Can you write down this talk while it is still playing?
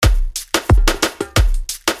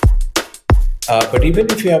But even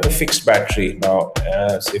if you have a fixed battery now,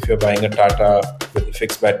 so if you're buying a Tata with a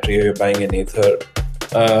fixed battery or you're buying an Ather,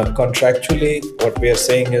 contractually, what we are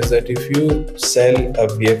saying is that if you sell a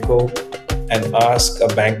vehicle and ask a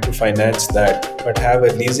bank to finance that, but have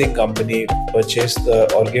a leasing company purchase the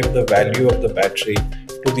or give the value of the battery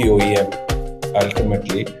to the OEM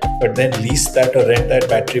ultimately, but then lease that or rent that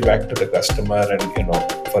battery back to the customer, and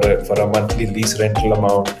for a monthly lease rental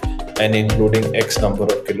amount and including X number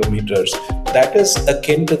of kilometers. That is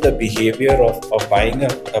akin to the behavior of buying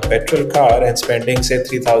a petrol car and spending say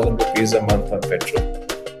 3,000 rupees a month on petrol.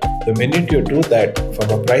 The minute you do that,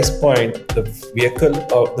 from a price point, the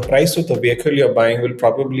price of the vehicle you're buying will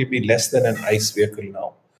probably be less than an ICE vehicle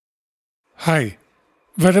now. Hi,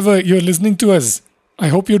 wherever you're listening to us, I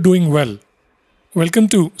hope you're doing well. Welcome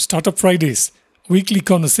to Startup Fridays, weekly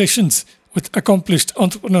conversations with accomplished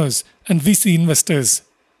entrepreneurs and VC investors.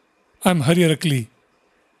 I'm Hari Arakli.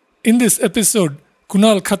 In this episode,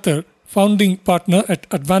 Kunal Khattar, founding partner at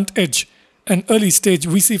AdvantEdge, an early stage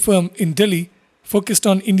VC firm in Delhi focused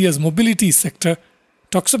on India's mobility sector,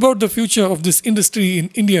 talks about the future of this industry in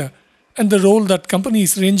India and the role that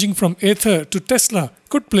companies ranging from Ather to Tesla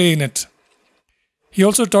could play in it. He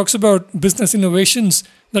also talks about business innovations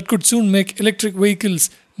that could soon make electric vehicles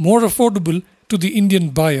more affordable to the Indian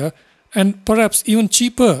buyer and perhaps even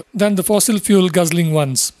cheaper than the fossil fuel guzzling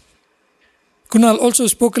ones. Kunal also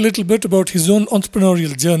spoke a little bit about his own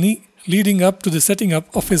entrepreneurial journey leading up to the setting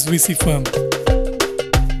up of his VC firm.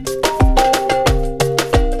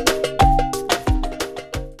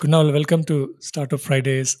 Kunal, welcome to Startup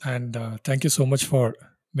Fridays, and thank you so much for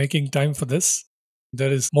making time for this.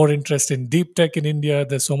 There is more interest in deep tech in India.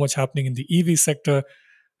 There's so much happening in the EV sector,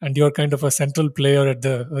 and you're kind of a central player at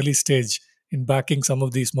the early stage in backing some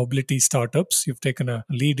of these mobility startups. You've taken a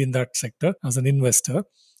lead in that sector as an investor.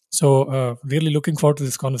 So, really looking forward to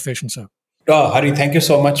this conversation, sir. Oh, Hari, thank you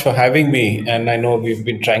so much for having me. And I know we've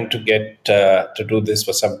been trying to get to do this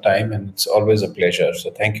for some time, and it's always a pleasure.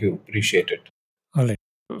 So thank you. Appreciate it. All right.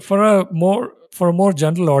 For a more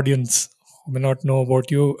general audience who may not know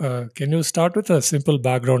about you, can you start with a simple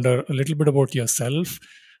background or a little bit about yourself?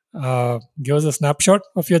 Give us a snapshot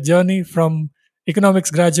of your journey from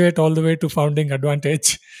economics graduate all the way to founding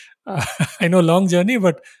AdvantEdge. Uh, I know long journey,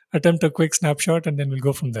 but attempt a quick snapshot and then we'll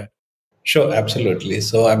go from there. Sure, absolutely.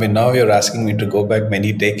 So, I mean, now you're asking me to go back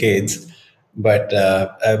many decades, but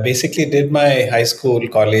I basically did my high school,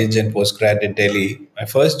 college, and postgrad in Delhi. My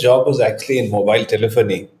first job was actually in mobile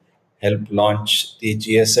telephony, helped launch the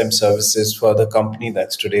GSM services for the company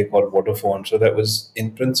that's today called Vodafone. So, that was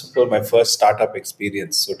in principle my first startup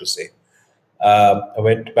experience, so to say. I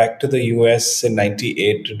went back to the US in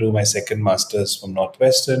 '98 to do my second master's from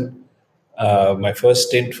Northwestern. My first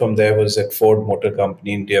stint from there was at Ford Motor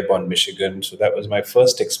Company in Dearborn, Michigan. So that was my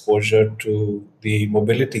first exposure to the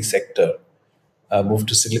mobility sector. Moved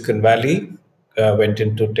to Silicon Valley, went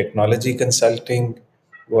into technology consulting,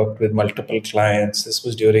 worked with multiple clients. This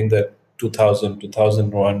was during the 2000,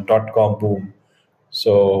 2001 dot-com boom.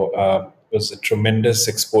 So it was a tremendous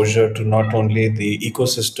exposure to not only the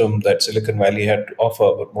ecosystem that Silicon Valley had to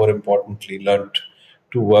offer, but more importantly, learned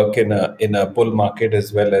to work in a bull market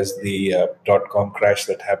as well as the dot-com crash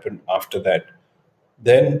that happened after that.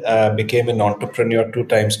 Then became an entrepreneur two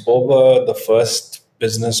times over. The first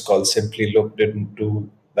business called Simply Look didn't do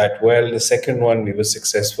that well. The second one, we were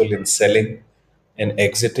successful in selling and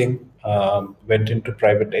exiting. Went into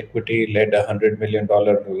private equity, led $100 million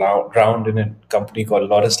round in a company called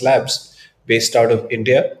Lotus Labs, based out of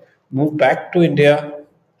India. Moved back to India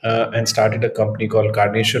and started a company called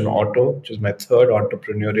Carnation Auto, which is my third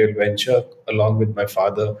entrepreneurial venture, along with my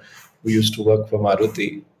father, who used to work for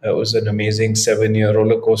Maruti. It was an amazing 7 year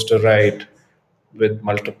roller coaster ride with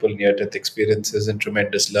multiple near death experiences and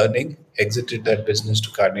tremendous learning. Exited that business to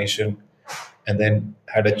Carnation and then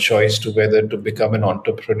had a choice to whether to become an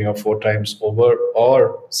entrepreneur four times over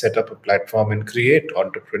or set up a platform and create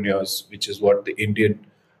entrepreneurs, which is what the Indian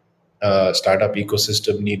startup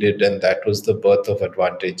ecosystem needed, and that was the birth of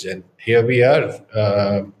AdvantEdge. And here we are.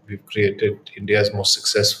 We've created India's most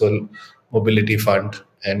successful mobility fund,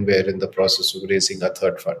 and we're in the process of raising a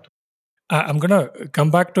third fund. I'm going to come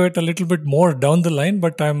back to it a little bit more down the line,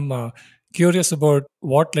 but I'm curious about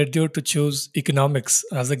what led you to choose economics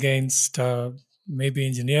as against maybe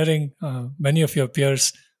engineering. Many of your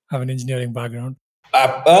peers have an engineering background.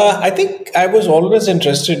 I think I was always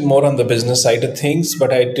interested more on the business side of things,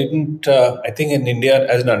 but I didn't. I think in India,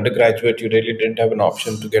 as an undergraduate, you really didn't have an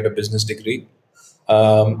option to get a business degree.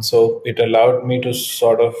 So it allowed me to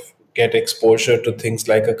sort of get exposure to things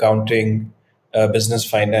like accounting, business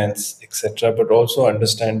finance, etc., but also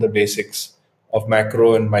understand the basics of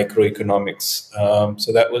macro and microeconomics.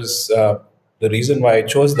 So that was the reason why I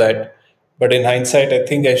chose that. But in hindsight, I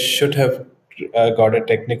think I should have got a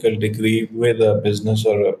technical degree with a business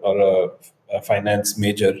or a finance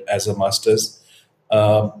major as a master's.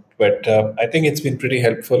 But I think it's been pretty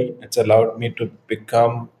helpful. It's allowed me to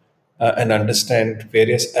become and understand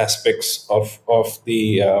various aspects of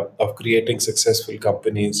creating successful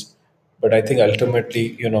companies. But I think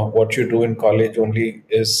ultimately, what you do in college only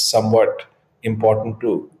is somewhat important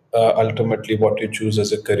to ultimately what you choose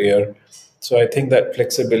as a career. So I think that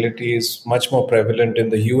flexibility is much more prevalent in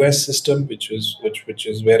the US system, which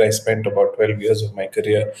is where I spent about 12 years of my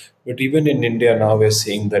career. But even in India now, we're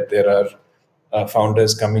seeing that there are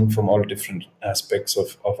founders coming from all different aspects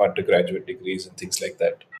of undergraduate degrees and things like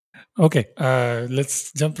that. Okay,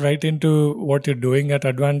 let's jump right into what you're doing at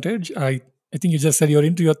AdvantEdge. I think you just said you're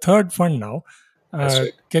into your third fund now. That's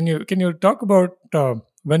right. Can you talk about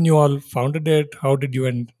when you all founded it? How did you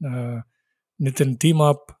and Nitin team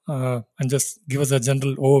up? And just give us a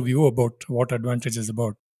general overview about what AdvantEdge is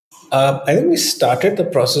about. I think we started the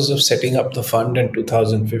process of setting up the fund in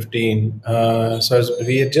 2015.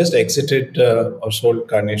 We had just exited or sold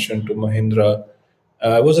Carnation to Mahindra.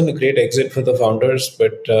 It wasn't a great exit for the founders,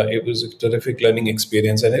 but it was a terrific learning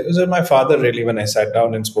experience. And it was my father really when I sat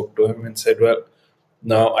down and spoke to him and said, well,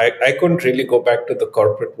 no, I couldn't really go back to the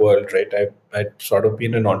corporate world, right? I'd sort of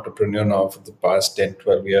been an entrepreneur now for the past 10,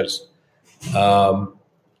 12 years. Um,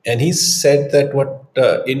 and he said that what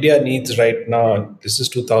India needs right now, this is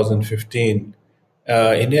 2015,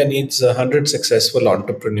 India needs 100 successful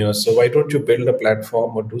entrepreneurs. So why don't you build a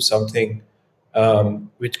platform or do something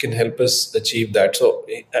which can help us achieve that? So,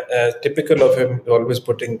 typical of him, always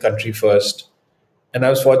putting country first. And I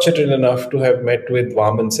was fortunate enough to have met with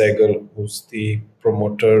Vaman Sehgal, who's the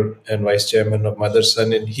promoter and vice chairman of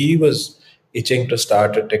Motherson, and he was itching to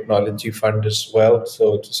start a technology fund as well.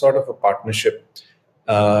 So it's sort of a partnership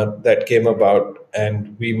that came about,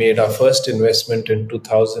 and we made our first investment in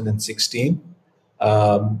 2016.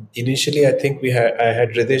 Initially, I think I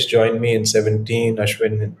had Ridesh join me in 17,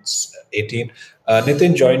 Ashwin in 18.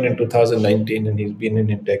 Nitin joined in 2019, and he's been an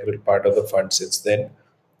integral part of the fund since then.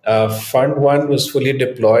 Fund one was fully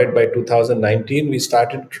deployed by 2019. We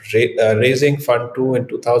started raising Fund two in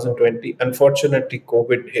 2020. Unfortunately,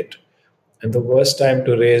 COVID hit, and the worst time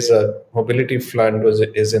to raise a mobility fund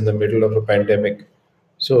is in the middle of a pandemic.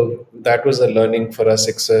 So that was a learning for us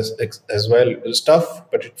as well. It was tough,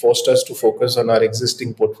 but it forced us to focus on our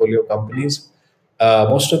existing portfolio companies.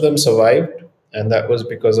 Most of them survived, and that was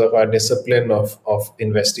because of our discipline of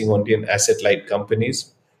investing only in asset light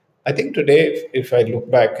companies. I think today, if I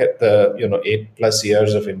look back at the 8+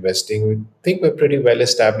 years of investing, we think we're pretty well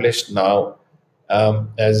established now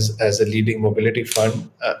as a leading mobility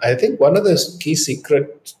fund. I think one of the key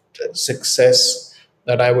secret success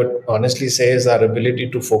that I would honestly say is our ability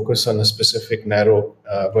to focus on a specific narrow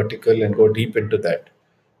vertical and go deep into that.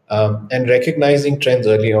 And recognizing trends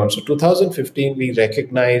early on. So 2015, we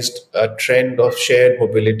recognized a trend of shared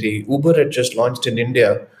mobility. Uber had just launched in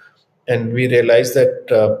India, and we realized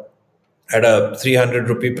that at a 300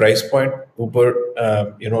 rupee price point, Uber,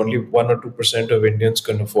 only 1 or 2% of Indians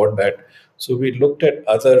can afford that. So we looked at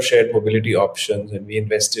other shared mobility options, and we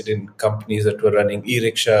invested in companies that were running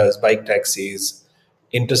e-rickshaws, bike taxis,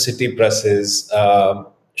 intercity buses,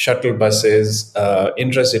 shuttle buses,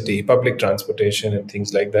 intracity, public transportation, and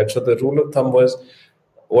things like that. So the rule of thumb was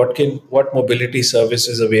what mobility service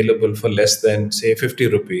is available for less than say 50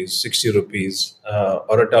 rupees, 60 rupees,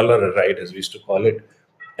 or $1 a ride, as we used to call it,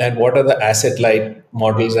 and what are the asset light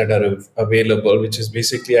models that are available, which is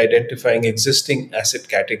basically identifying existing asset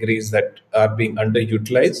categories that are being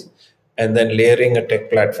underutilized and then layering a tech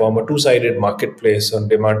platform, a two-sided marketplace on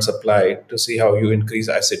demand supply to see how you increase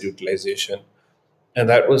asset utilization. And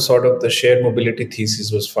that was sort of the shared mobility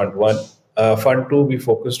thesis was fund one. Fund two, we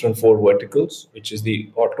focused on four verticals, which is the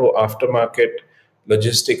auto aftermarket,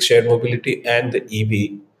 logistics, shared mobility, and the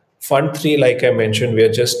EV. Fund three, like I mentioned, we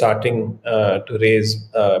are just starting to raise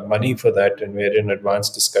money for that, and we're in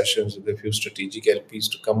advanced discussions with a few strategic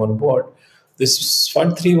LPs to come on board. This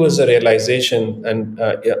fund three was a realization and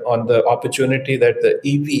yeah, on the opportunity that the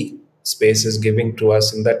EV space is giving to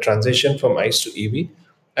us in that transition from ICE to EV.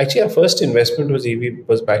 Actually, our first investment was EV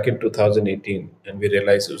was back in 2018, and we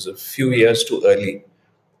realized it was a few years too early,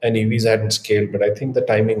 and EVs hadn't scaled. But I think the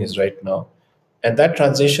timing is right now. And that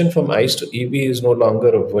transition from ICE to EV is no longer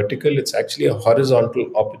a vertical, it's actually a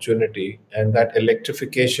horizontal opportunity. And that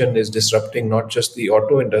electrification is disrupting not just the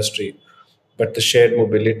auto industry, but the shared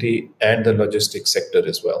mobility and the logistics sector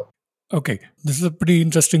as well. Okay, this is a pretty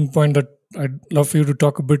interesting point that I'd love for you to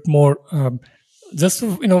talk a bit more. Just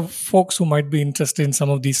for, folks who might be interested in some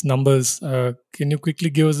of these numbers, can you quickly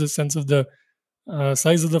give us a sense of the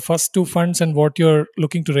size of the first two funds and what you're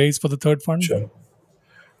looking to raise for the third fund? Sure.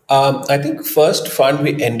 I think first fund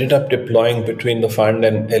we ended up deploying between the fund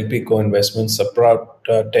and LP co-investments about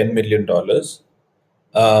 $10 million.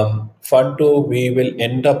 Fund two, we will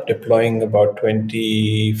end up deploying about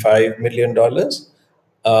 $25 million.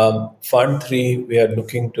 Fund three, we are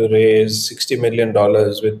looking to raise $60 million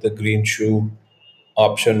with the green shoe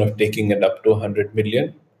option of taking it up to 100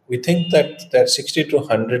 million. We think that 60 to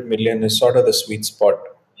 100 million is sort of the sweet spot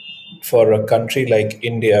for a country like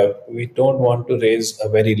India. We don't want to raise a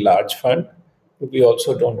very large fund, but we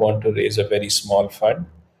also don't want to raise a very small fund.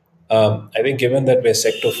 I think given that we're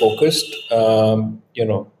sector focused,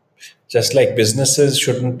 just like businesses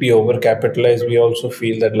shouldn't be overcapitalized, we also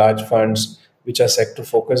feel that large funds which are sector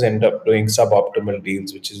focused end up doing suboptimal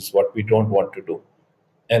deals, which is what we don't want to do.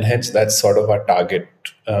 And hence, that's sort of our target,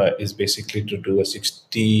 is basically to do a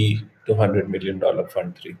 60 to $100 million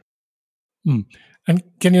fund three. Hmm. And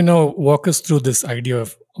can you now walk us through this idea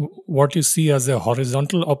of what you see as a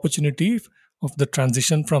horizontal opportunity of the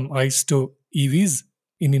transition from ICE to EVs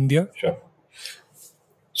in India? Sure.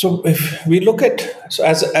 So if we look at, so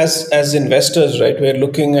as investors, right, we're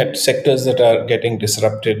looking at sectors that are getting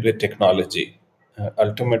disrupted with technology.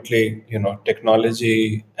 Ultimately,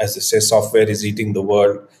 technology, as they say, software is eating the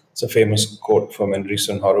world. It's a famous quote from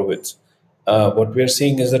Andreessen Horowitz. What we're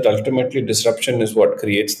seeing is that ultimately disruption is what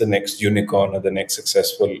creates the next unicorn or the next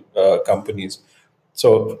successful companies.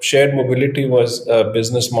 So shared mobility was a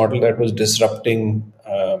business model that was disrupting,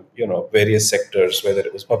 various sectors, whether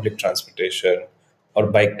it was public transportation or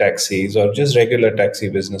bike taxis or just regular taxi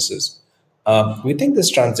businesses. We think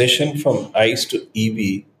this transition from ICE to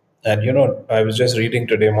EV, and I was just reading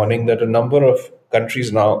today morning that a number of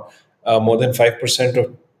countries now, more than 5%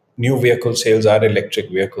 of new vehicle sales are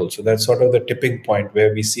electric vehicles. So that's sort of the tipping point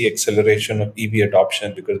where we see acceleration of EV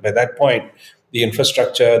adoption, because by that point, the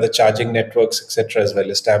infrastructure, the charging networks, etc., is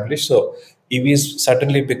well established. So EVs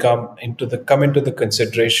suddenly come into the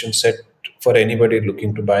consideration set for anybody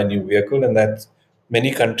looking to buy a new vehicle, and that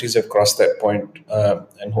many countries have crossed that point,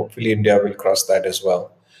 and hopefully India will cross that as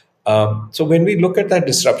well. So when we look at that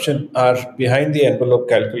disruption, our behind the envelope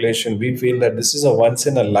calculation, we feel that this is a once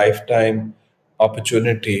in a lifetime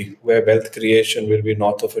opportunity where wealth creation will be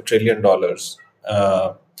north of $1 trillion.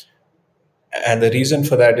 And the reason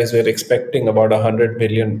for that is we're expecting about 100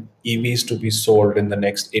 million EVs to be sold in the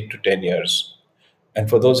next 8 to 10 years. And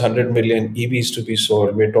for those 100 million EVs to be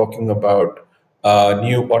sold, we're talking about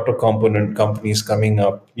new auto component companies coming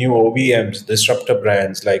up, new OEMs, disruptor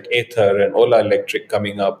brands like Ather and Ola Electric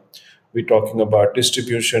coming up. We're talking about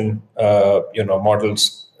distribution,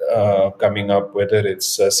 models coming up, whether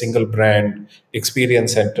it's single brand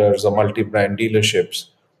experience centers or multi-brand dealerships.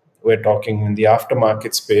 We're talking in the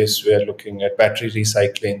aftermarket space, we're looking at battery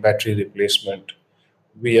recycling, battery replacement.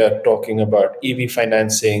 We are talking about EV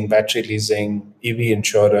financing, battery leasing, EV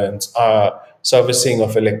insurance, servicing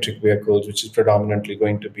of electric vehicles, which is predominantly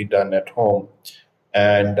going to be done at home.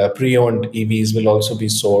 And pre-owned EVs will also be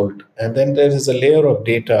sold. And then there is a layer of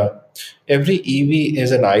data. Every EV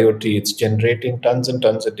is an IoT. It's generating tons and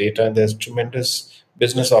tons of data, and there's tremendous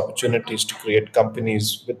business opportunities to create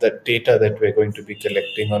companies with the data that we're going to be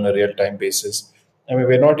collecting on a real-time basis. I mean,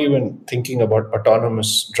 we're not even thinking about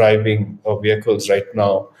autonomous driving of vehicles right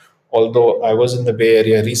now. Although I was in the Bay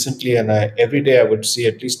Area recently, and every day I would see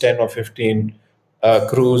at least 10 or 15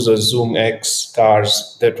 Cruise or Zoom X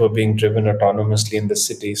cars that were being driven autonomously in the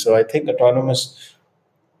city. So I think autonomous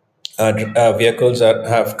vehicles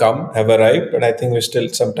have arrived, but I think there's still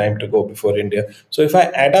some time to go before India. So if I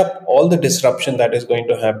add up all the disruption that is going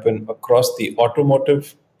to happen across the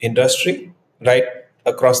automotive industry, right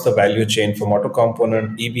across the value chain from auto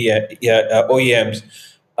component, EV, OEMs,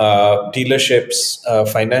 dealerships,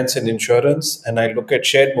 finance and insurance, and I look at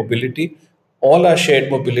shared mobility, all our shared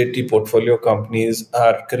mobility portfolio companies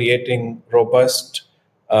are creating robust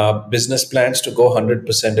business plans to go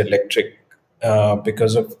 100% electric,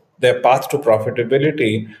 because of their path to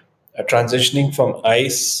profitability. Transitioning from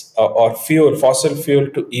ICE or fossil fuel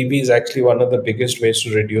to EV is actually one of the biggest ways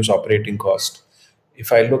to reduce operating cost.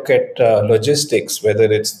 If I look at logistics, whether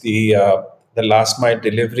it's the last mile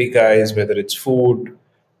delivery guys, whether it's food,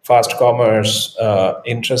 fast commerce,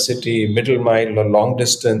 intracity, middle mile, or long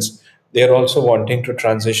distance, they're also wanting to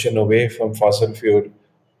transition away from fossil fuel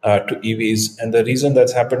to EVs. And the reason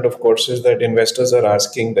that's happened, of course, is that investors are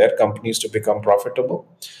asking their companies to become profitable.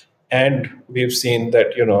 And we've seen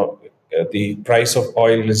that, the price of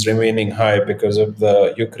oil is remaining high because of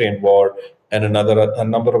the Ukraine war. and a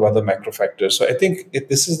number of other macro factors. So I think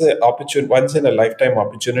this is the opportunity, once in a lifetime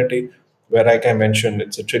opportunity, where, like I mentioned,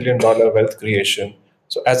 it's $1 trillion wealth creation.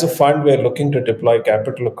 So as a fund, we're looking to deploy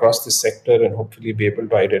capital across this sector and hopefully be able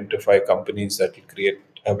to identify companies that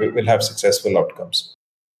will will have successful outcomes.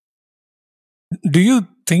 Do you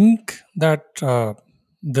think that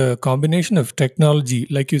the combination of technology,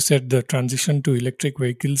 like you said, the transition to electric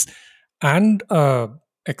vehicles and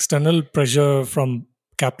external pressure from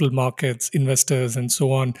capital markets, investors, and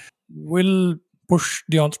so on, will push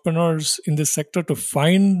the entrepreneurs in this sector to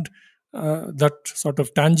find that sort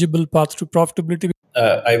of tangible path to profitability?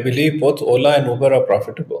 I believe both Ola and Uber are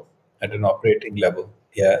profitable at an operating level.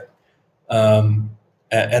 Yeah. And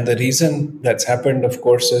the reason that's happened, of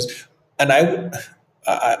course, is, and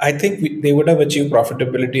I think they would have achieved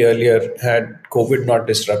profitability earlier had COVID not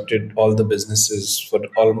disrupted all the businesses for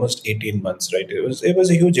almost 18 months, right? It was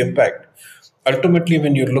a huge impact. Ultimately,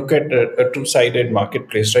 when you look at a two-sided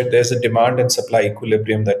marketplace, right, there's a demand and supply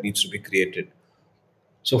equilibrium that needs to be created.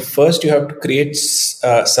 So first, you have to create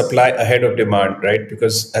supply ahead of demand, right?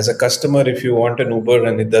 Because as a customer, if you want an Uber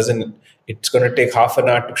and it's going to take half an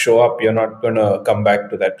hour to show up. You're not going to come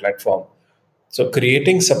back to that platform. So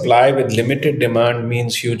creating supply with limited demand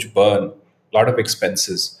means huge burn, a lot of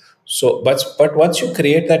expenses. But once you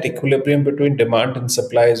create that equilibrium between demand and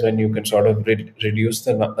supply is when you can sort of reduce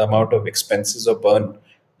the amount of expenses or burn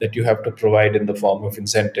that you have to provide in the form of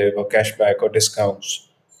incentive or cashback or discounts,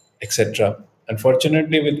 etc.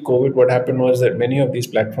 Unfortunately, with COVID, what happened was that many of these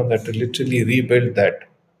platforms had to literally rebuild that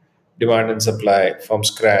demand and supply from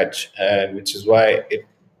scratch, and which is why it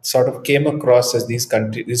sort of came across as these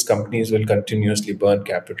companies will continuously burn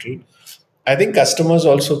capital. I think customers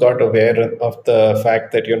also got aware of the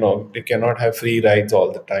fact that they cannot have free rides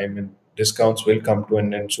all the time, and discounts will come to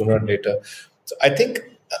an end sooner or later. So I think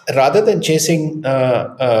rather than chasing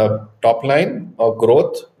top line or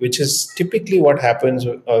growth, which is typically what happens,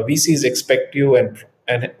 VCs expect you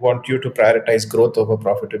and want you to prioritize growth over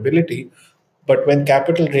profitability. But when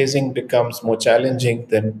capital raising becomes more challenging,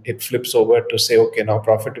 then it flips over to say, okay, now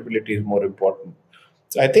profitability is more important.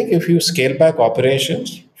 So I think if you scale back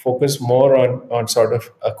operations, focus more on sort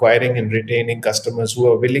of acquiring and retaining customers who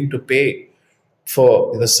are willing to pay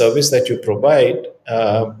for the service that you provide,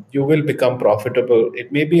 you will become profitable.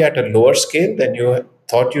 It may be at a lower scale than you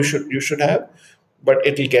thought you should have, but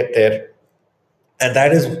it'll get there. And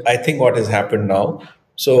that is, I think, what has happened now.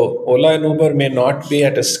 So Ola and Uber may not be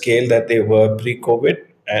at a scale that they were pre-COVID,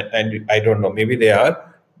 and I don't know, maybe they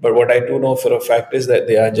are. But what I do know for a fact is that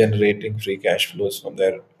they are generating free cash flows from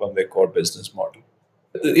their core business model.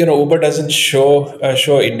 Uber doesn't show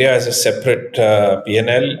India as a separate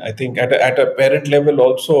P&L. I think at a parent level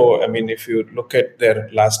also. I mean, if you look at their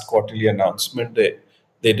last quarterly announcement, they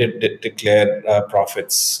did declare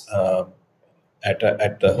profits. At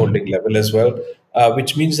the holding level as well,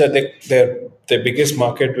 which means that their biggest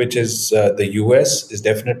market, which is the US, is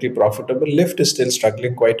definitely profitable. Lyft is still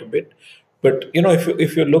struggling quite a bit. But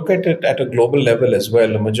if you look at it at a global level as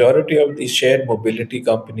well, a majority of these shared mobility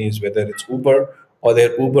companies, whether it's Uber or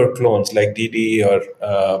their Uber clones like Didi or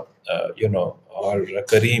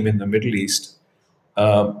Kareem in the Middle East,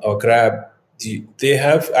 or Grab, they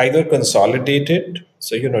have either consolidated.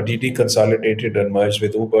 So Didi consolidated and merged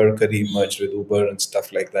with Uber, Kareem merged with Uber, and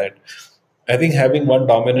stuff like that. I think having one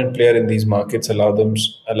dominant player in these markets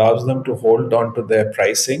allows them to hold on to their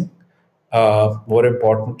pricing. More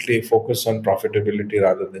importantly, focus on profitability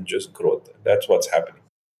rather than just growth. That's what's happening.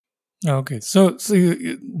 Okay, so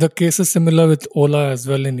the case is similar with Ola as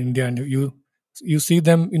well in India, and you see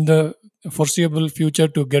them in the foreseeable future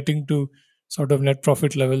to getting to sort of net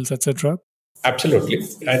profit levels, etc. Absolutely.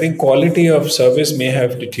 I think quality of service may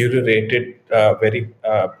have deteriorated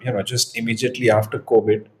just immediately after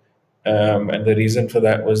COVID. And the reason for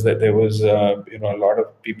that was that there was, a lot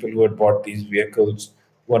of people who had bought these vehicles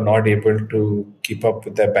were not able to keep up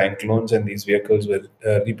with their bank loans, and these vehicles were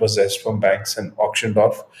repossessed from banks and auctioned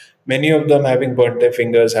off. Many of them, having burnt their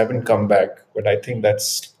fingers, haven't come back. But I think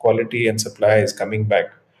that's quality and supply is coming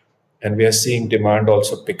back, and we are seeing demand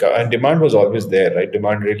also pick up. And demand was always there, right?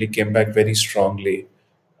 Demand really came back very strongly.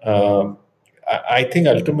 um, I think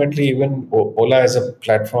ultimately, even Ola as a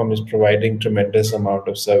platform is providing tremendous amount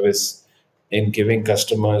of service in giving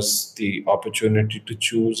customers the opportunity to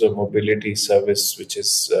choose a mobility service which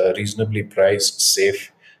is reasonably priced,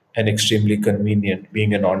 safe, and extremely convenient,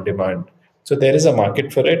 being an on-demand. So there is a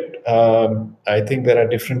market for it. I think there are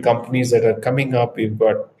different companies that are coming up. We've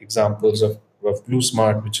got examples of Blue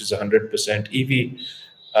Smart, which is a 100%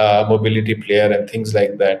 EV mobility player, and things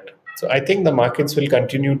like that. So I think the markets will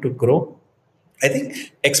continue to grow. I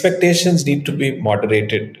think expectations need to be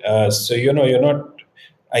moderated. So you're not.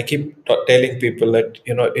 I keep telling people that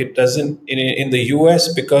it doesn't in the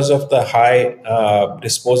U.S. because of the high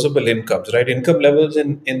disposable incomes, right? Income levels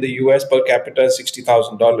in the U.S. per capita is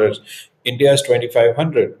 $60,000. India is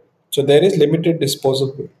 2,500. So there is limited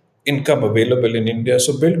disposable income available in India.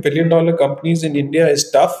 So build billion-dollar companies in India is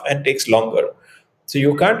tough and takes longer. So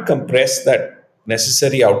you can't compress that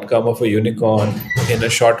necessary outcome of a unicorn in a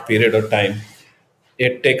short period of time.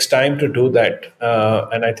 It takes time to do that.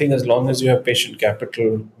 And I think as long as you have patient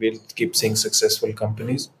capital, we'll keep seeing successful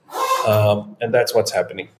companies. And that's what's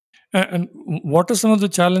happening. And what are some of the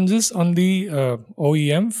challenges on the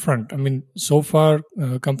OEM front? I mean, so far,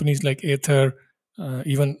 companies like Ather,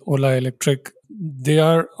 even Ola Electric,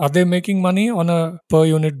 are they making money on a per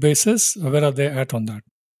unit basis? Where are they at on that?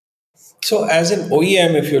 So as an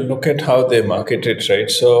OEM, if you look at how they market it, right?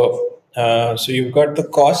 So you've got the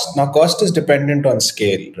cost. Now, cost is dependent on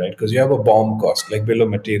scale, right? Because you have a BOM cost, like bill of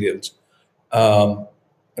materials. Um,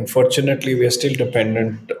 Unfortunately, we are still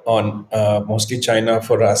dependent on mostly China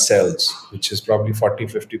for our cells, which is probably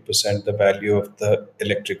 40-50% the value of the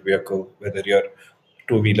electric vehicle, whether you're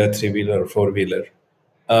two-wheeler, three-wheeler, or four-wheeler.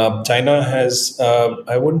 China has,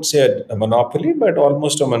 I wouldn't say a monopoly, but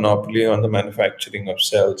almost a monopoly on the manufacturing of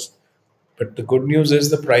cells. But the good news is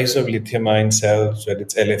the price of lithium ion cells, whether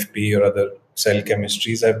it's LFP or other cell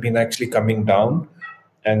chemistries, have been actually coming down.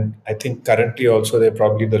 And I think currently also they're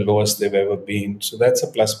probably the lowest they've ever been. So that's a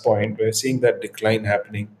plus point. We're seeing that decline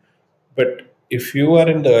happening. But if you are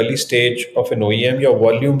in the early stage of an OEM, your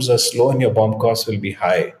volumes are slow and your BOM costs will be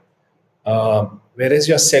high. Whereas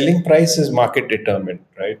your selling price is market determined,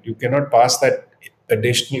 right? You cannot pass that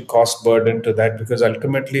additional cost burden to that because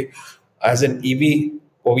ultimately, as an EV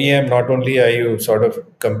OEM, not only are you sort of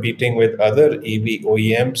competing with other EV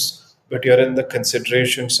OEMs, but you're in the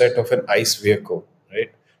consideration set of an ICE vehicle,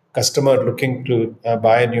 right? Customer looking to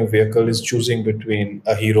buy a new vehicle is choosing between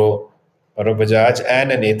a Hero or a Bajaj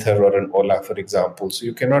and an Ather or an Ola, for example. So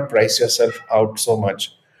you cannot price yourself out so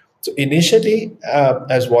much. So initially,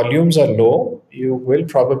 as volumes are low, you will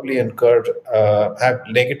probably have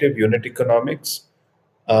negative unit economics,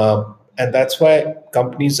 and that's why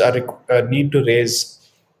companies need to raise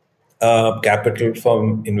capital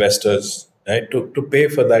from investors, right, to pay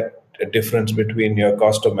for that difference between your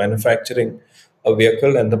cost of manufacturing a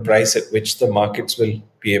vehicle and the price at which the markets will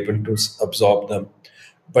be able to absorb them.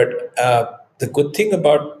 But the good thing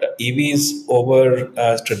about EVs over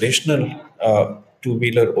traditional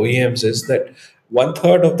two-wheeler OEMs is that one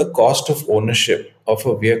third of the cost of ownership of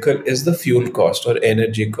a vehicle is the fuel cost or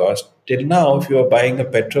energy cost. Till now, if you are buying a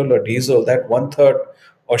petrol or diesel, that one third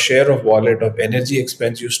or share of wallet of energy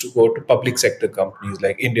expense used to go to public sector companies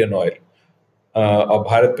like Indian Oil or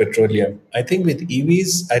Bharat Petroleum. I think with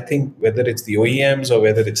EVs, I think whether it's the OEMs or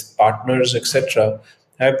whether it's partners, etc.,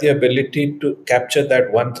 have the ability to capture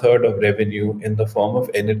that one third of revenue in the form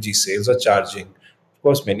of energy sales or charging. Of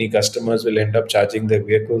course, many customers will end up charging their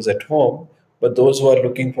vehicles at home, but those who are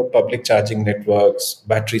looking for public charging networks,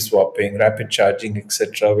 battery swapping, rapid charging,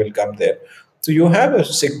 etc., will come there. So you have a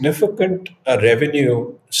significant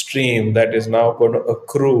revenue stream that is now going to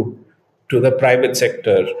accrue to the private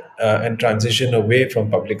sector and transition away from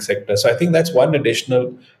public sector. So I think that's one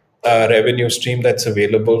additional revenue stream that's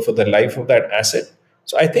available for the life of that asset.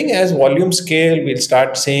 So I think as volume scale, we'll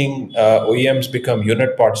start seeing OEMs become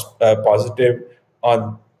positive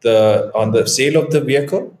on the sale of the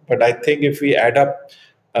vehicle. But I think if we add up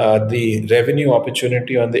the revenue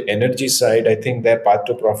opportunity on the energy side, I think their path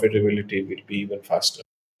to profitability will be even faster.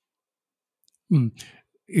 Hmm.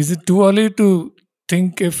 Is it too early to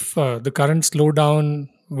think if the current slowdown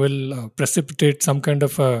will precipitate some kind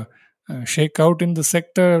of a shakeout in the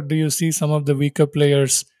sector? Do you see some of the weaker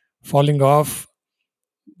players falling off?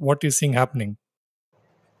 What is seeing happening?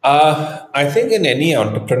 I think in any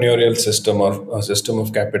entrepreneurial system or a system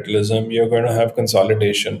of capitalism, you're going to have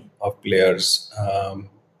consolidation of players.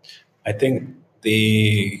 I think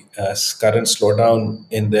the current slowdown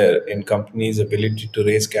in companies' ability to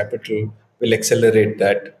raise capital will accelerate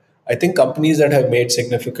that. I think companies that have made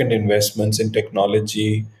significant investments in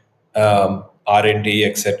technology, R&D,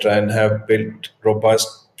 etc., and have built robust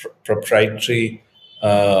proprietary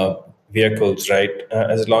vehicles, right?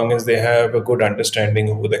 As long as they have a good understanding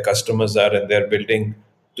of who their customers are and they're building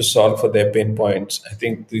to solve for their pain points, I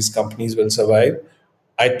think these companies will survive.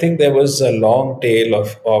 I think there was a long tail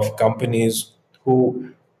of companies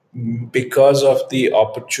who, because of the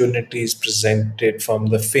opportunities presented from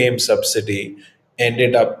the FAME subsidy,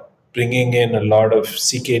 ended up bringing in a lot of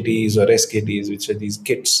CKDs or SKDs, which are these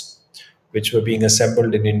kits, which were being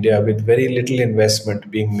assembled in India with very little investment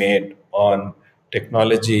being made on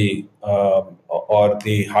technology, or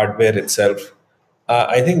the hardware itself.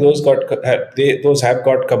 I think those have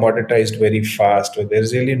got commoditized very fast. Where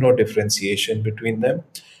there's really no differentiation between them.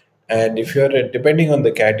 And if you're depending on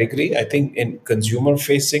the category, I think in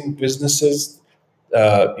consumer-facing businesses,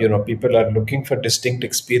 people are looking for distinct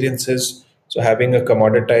experiences. So having a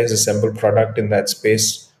commoditized assembled product in that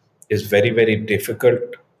space is very, very difficult,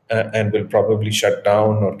 and will probably shut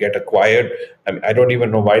down or get acquired. I mean, I don't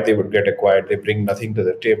even know why they would get acquired. They bring nothing to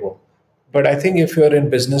the table. But I think if you're in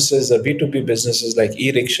businesses, B2B businesses like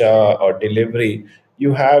e-rickshaw or delivery,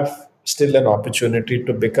 you have still an opportunity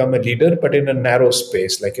to become a leader, but in a narrow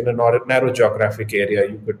space, like in a narrow geographic area.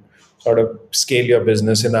 You could sort of scale your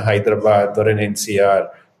business in a Hyderabad or an NCR,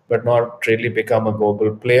 but not really become a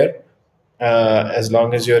global player. As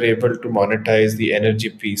long as you're able to monetize the energy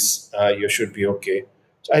piece, you should be okay.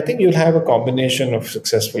 So I think you'll have a combination of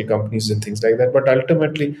successful companies and things like that. But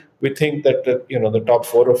ultimately, we think that the top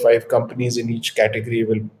 4 or 5 companies in each category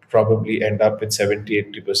will probably end up with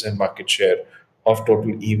 70-80% market share of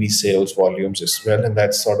total EV sales volumes as well, and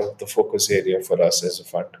that's sort of the focus area for us as a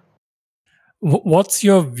fund. What's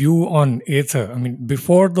your view on Ather? I mean,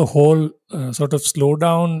 before the whole sort of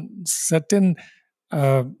slowdown set in,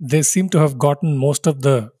 they seem to have gotten most of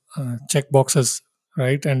the check boxes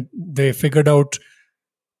right, and they figured out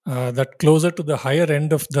that closer to the higher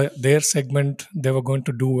end of their segment, they were going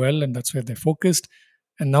to do well, and that's where they focused.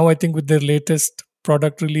 And now, I think with their latest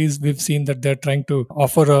product release, we've seen that they're trying to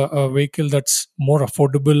offer a vehicle that's more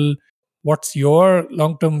affordable. What's your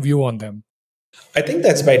long-term view on them? I think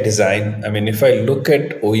that's by design. I mean, if I look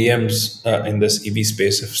at OEMs in this EV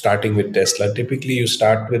space, if starting with Tesla, typically you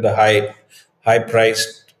start with a high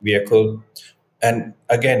priced vehicle, and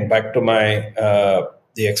again, back to my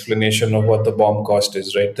the explanation of what the BOM cost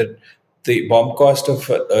is, right? That the BOM cost of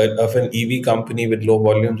an EV company with low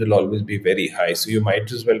volumes will always be very high. So you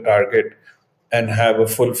might as well target and have a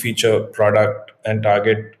full feature product and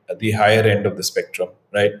target the higher end of the spectrum,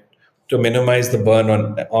 right? To minimize the burn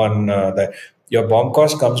on that. Your BOM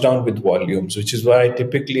cost comes down with volumes, which is why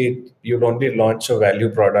typically you'll only launch a value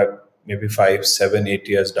product maybe 5, 7, 8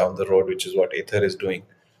 years down the road, which is what Ather is doing.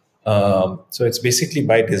 So it's basically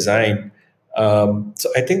by design. So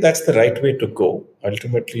I think that's the right way to go.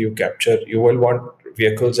 Ultimately, you will want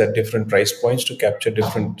vehicles at different price points to capture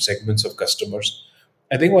different segments of customers.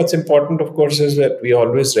 I think what's important, of course, is that we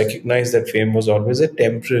always recognize that fame was always a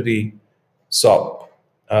temporary SOP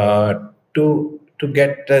to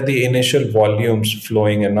get the initial volumes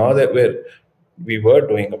flowing. And now that we were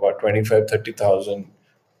doing about 25, 30,000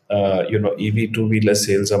 EV two-wheeler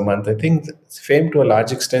sales a month, I think fame to a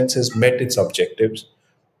large extent has met its objectives.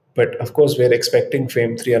 But of course, we're expecting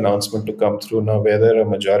Fame 3 announcement to come through now, whether a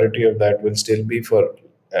majority of that will still be for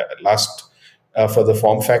the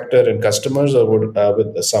form factor and customers, or would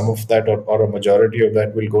with some of that, or a majority of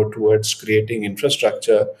that will go towards creating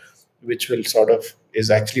infrastructure, which will sort of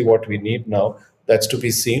is actually what we need now. That's to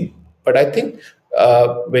be seen. But I think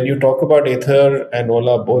when you talk about Ather and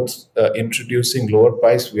Ola both introducing lower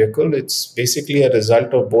price vehicle, it's basically a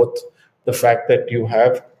result of both the fact that you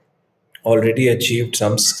have already achieved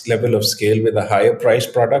some level of scale with a higher price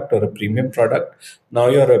product or a premium product. Now,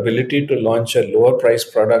 your ability to launch a lower price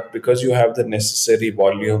product because you have the necessary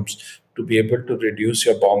volumes to be able to reduce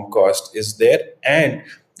your BOM cost is there. And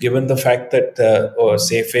given the fact that, or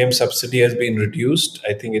say, FAME subsidy has been reduced,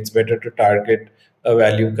 I think it's better to target a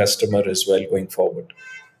value customer as well going forward.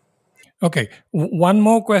 Okay, one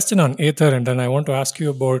more question on Ather, and then I want to ask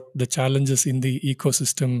you about the challenges in the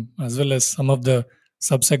ecosystem as well as some of the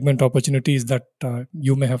subsegment opportunities that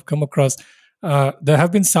you may have come across. There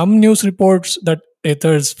have been some news reports that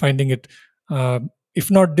Ather is finding it, uh, if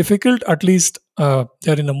not difficult, at least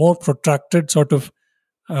they're in a more protracted sort of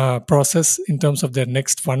process in terms of their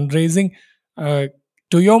next fundraising. Uh,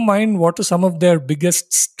 to your mind, what are some of their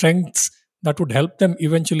biggest strengths that would help them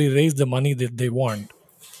eventually raise the money that they want?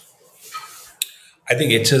 I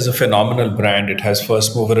think Itch is a phenomenal brand. It has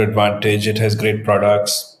first mover advantage. It has great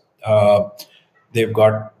products.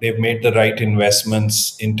 They've made the right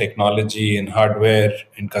investments in technology, in hardware,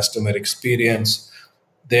 in customer experience.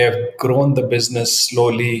 They have grown the business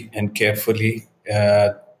slowly and carefully.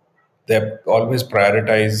 They've always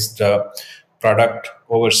prioritized product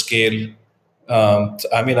over scale.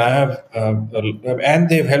 I mean, I have, and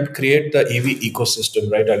they've helped create the EV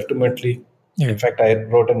ecosystem, right? Ultimately, in Yeah. fact, I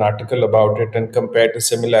wrote an article about it and compared the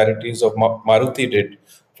similarities of Maruti did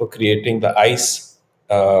for creating the ICE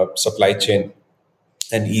supply chain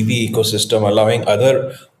and EV ecosystem, allowing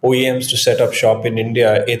other OEMs to set up shop in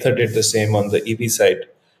India. Ather did the same on the EV side.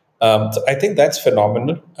 So I think that's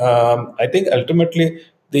phenomenal. I think ultimately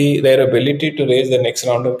their ability to raise the next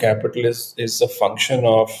round of capital is a function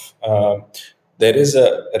of there is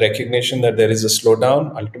a recognition that there is a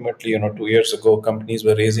slowdown. Ultimately, 2 years ago, companies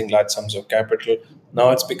were raising large sums of capital. Now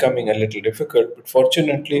it's becoming a little difficult. But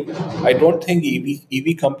fortunately, I don't think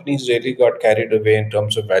EV companies really got carried away in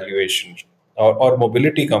terms of valuation, or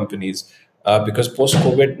mobility companies, because post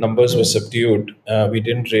COVID numbers were subdued. We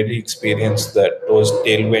didn't really experience those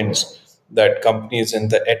tailwinds that companies in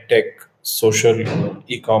the edtech, social,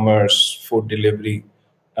 e-commerce, food delivery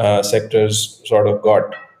sectors sort of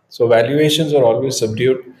got. So valuations are always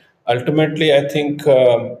subdued. Ultimately, I think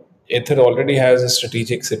Ather already has a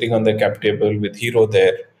strategic sitting on the cap table with Hero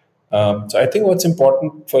there. So I think what's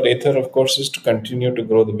important for Ather, of course, is to continue to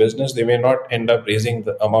grow the business. They may not end up raising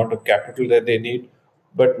the amount of capital that they need,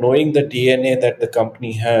 but knowing the DNA that the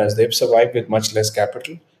company has, they've survived with much less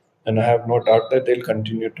capital. And I have no doubt that they'll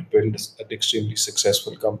continue to build an extremely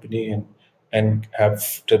successful company, and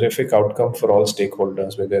have terrific outcome for all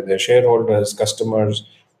stakeholders, whether they're shareholders, customers,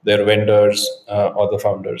 their vendors, or the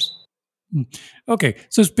founders. Mm. Okay,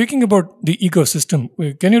 so speaking about the ecosystem,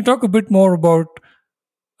 can you talk a bit more about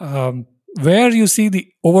um, where you see the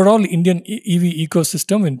overall Indian EV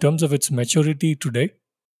ecosystem in terms of its maturity today?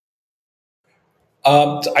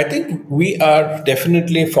 So I think we are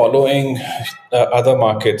definitely following other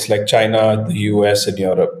markets like China, the US, and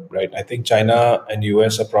Europe, right? I think China and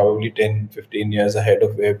US are probably 10, 15 years ahead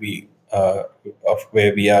of where we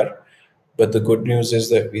are. But the good news is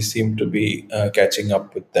that we seem to be catching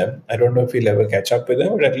up with them. I don't know if we'll ever catch up with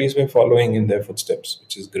them, but at least we're following in their footsteps,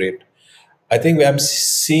 which is great. I think I'm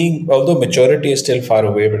seeing, although maturity is still far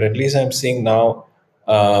away, but at least I'm seeing now,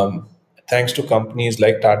 thanks to companies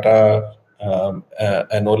like Tata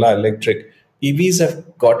and Ola Electric, EVs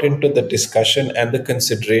have got into the discussion and the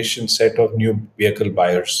consideration set of new vehicle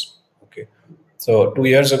buyers. Okay. So 2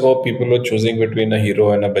 years ago, people were choosing between a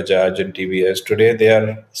Hero and a Bajaj and TVS. Today, they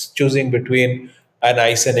are choosing between an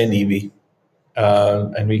ICE and an EV,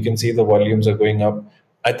 and we can see the volumes are going up.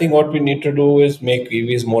 I think what we need to do is make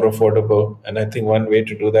EVs more affordable, and I think one way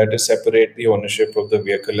to do that is separate the ownership of the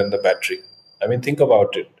vehicle and the battery. I mean, think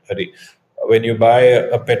about it, Hari. When you buy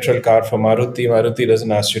a petrol car from Maruti, Maruti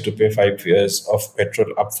doesn't ask you to pay 5 years of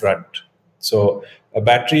petrol upfront. So a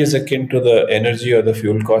battery is akin to the energy or the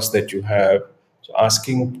fuel cost that you have. So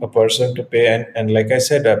asking a person to pay, and like I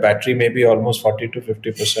said, a battery may be almost 40 to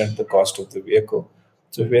 50% the cost of the vehicle.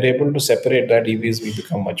 So if we're able to separate that, EVs will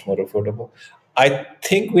become much more affordable. I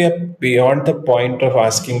think we are beyond the point of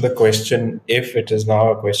asking the question if. It is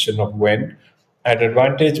now a question of when. At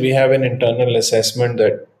AdvantEdge, we have an internal assessment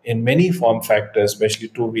that in many form factors, especially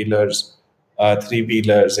two-wheelers,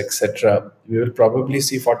 three-wheelers, etc., we will probably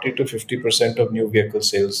see 40 to 50% of new vehicle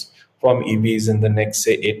sales from EVs in the next,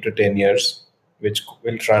 say, 8 to 10 years, which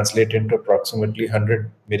will translate into approximately 100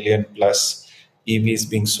 million plus EVs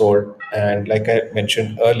being sold. And like I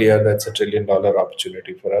mentioned earlier, that's $1 trillion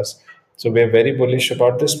opportunity for us. So we're very bullish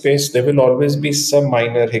about this space. There will always be some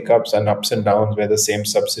minor hiccups and ups and downs where the same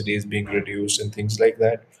subsidy is being reduced and things like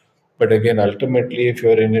that. But again, ultimately, if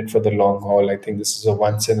you're in it for the long haul, I think this is a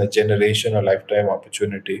once in a generation or lifetime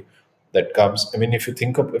opportunity that comes. I mean, if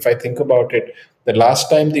I think about it, the last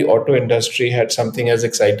time the auto industry had something as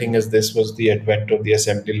exciting as this was the advent of the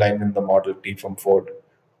assembly line in the Model T from Ford.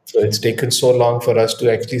 So it's taken so long for us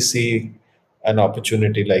to actually see an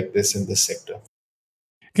opportunity like this in this sector.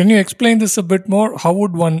 Can you explain this a bit more? How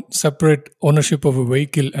would one separate ownership of a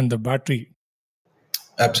vehicle and the battery?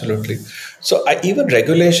 Absolutely. So even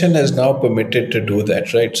regulation has now permitted to do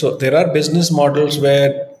that, right? So there are business models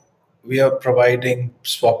where we are providing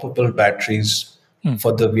swappable batteries Hmm.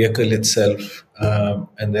 for the vehicle itself,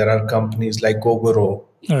 and there are companies like Gogoro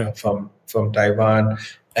All right. from Taiwan,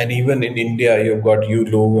 and even in India, you've got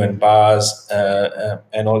Yulu and Baz,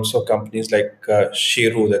 and also companies like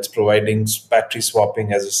Shiru that's providing battery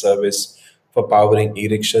swapping as a service for powering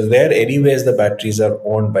e-rickshaws. There, anyways, the batteries are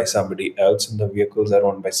owned by somebody else, and the vehicles are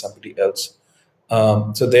owned by somebody else.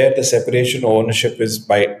 So there, the separation of ownership is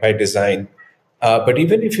by design. But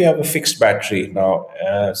even if you have a fixed battery now,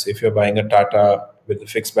 so if you're buying a Tata with a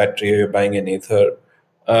fixed battery, or you're buying an Ather,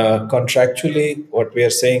 contractually, what we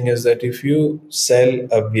are saying is that if you sell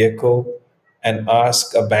a vehicle and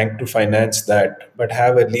ask a bank to finance that, but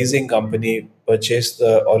have a leasing company purchase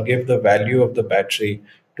the or give the value of the battery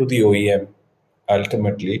to the OEM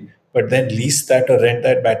ultimately, but then lease that or rent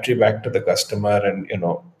that battery back to the customer, and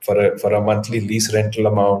for a monthly lease rental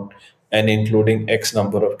amount and including X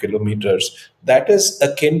number of kilometers, that is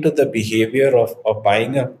akin to the behavior of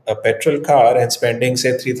buying a petrol car and spending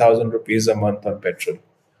say 3,000 rupees a month on petrol.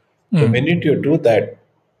 The Hmm. minute you do that,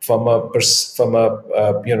 from a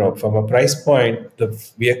from a price point, the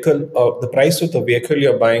vehicle, the price of the vehicle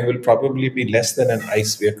you're buying will probably be less than an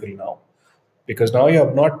ICE vehicle now, because now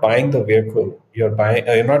you're not buying the vehicle, you're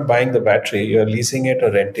not buying the battery, you're leasing it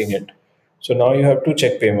or renting it. So now you have two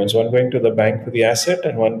check payments, one going to the bank for the asset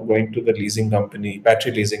and one going to the leasing company,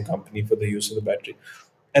 battery leasing company, for the use of the battery.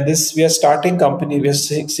 And this, we are starting company, we are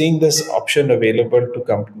seeing this option available to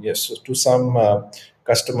companies, so to some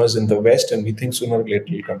customers in the West, and we think sooner or later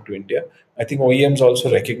it will come to India. I think OEMs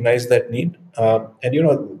also recognize that need. And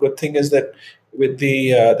the good thing is that with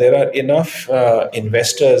the there are enough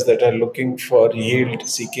investors that are looking for yield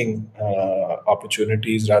seeking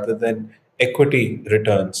opportunities rather than equity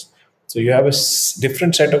returns. So you have a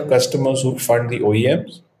different set of customers who fund the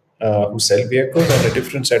OEMs, who sell vehicles, and a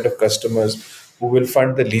different set of customers who will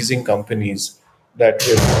fund the leasing companies that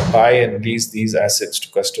will buy and lease these assets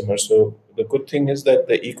to customers. So the good thing is that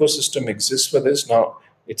the ecosystem exists for this. Now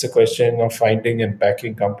it's a question of finding and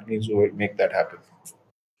backing companies who will make that happen.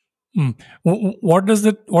 Hmm. What does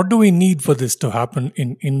that? What do we need for this to happen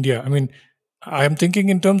in India? I mean, I am thinking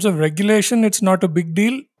in terms of regulation, it's not a big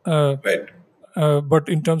deal. Right. But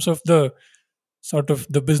in terms of the sort of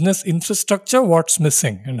the business infrastructure, what's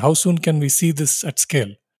missing, and how soon can we see this at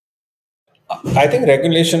scale? I think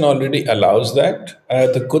regulation already allows that.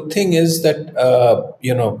 The good thing is that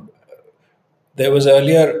there was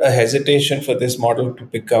earlier a hesitation for this model to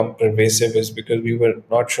become pervasive, is because we were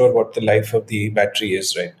not sure what the life of the battery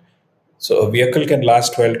is, right? So a vehicle can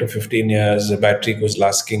last 12 to 15 years. A battery goes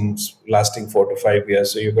lasting 4 to 5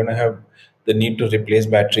 years. So you're going to have the need to replace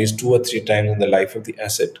batteries two or three times in the life of the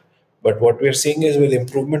asset. But what we're seeing is, with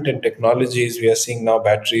improvement in technologies, we are seeing now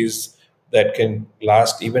batteries that can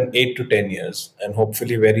last even 8 to 10 years. And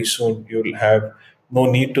hopefully, very soon, you'll have no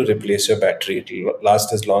need to replace your battery. It will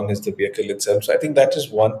last as long as the vehicle itself. So I think that is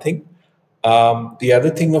one thing. The other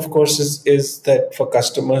thing, of course, is that for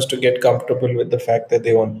customers to get comfortable with the fact that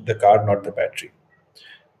they want the car, not the battery.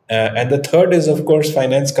 And the third is, of course,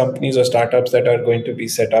 finance companies or startups that are going to be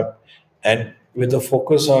set up and with a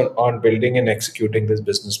focus on building and executing this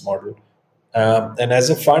business model. And as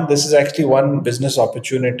a fund, this is actually one business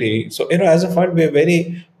opportunity. So, as a fund, we're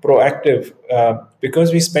very proactive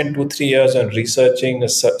because we spent 2, 3 years on researching a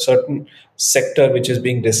certain sector which is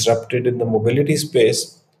being disrupted in the mobility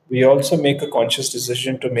space. We also make a conscious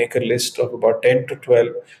decision to make a list of about 10 to 12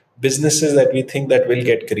 businesses that we think that will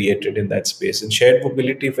get created in that space. In shared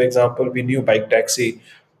mobility, for example, we knew bike taxi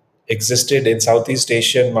existed in Southeast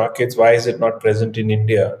Asian markets. Why is it not present in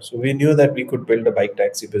India? So we knew that we could build a bike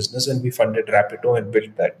taxi business, and we funded Rapido and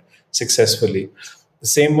built that successfully. The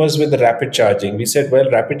same was with the rapid charging. We said, well,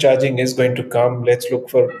 rapid charging is going to come. Let's look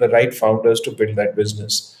for the right founders to build that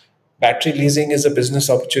business. Battery leasing is a business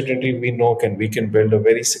opportunity we know we can build a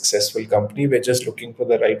very successful company. We're just looking for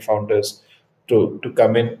the right founders to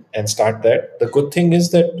come in and start that. The good thing is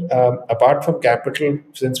that apart from capital,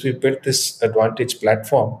 since we built this AdvantEdge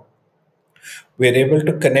platform, we're able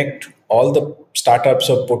to connect all the startups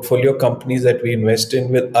or portfolio companies that we invest in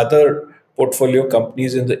with other portfolio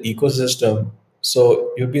companies in the ecosystem.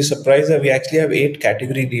 So you'll be surprised that we actually have 8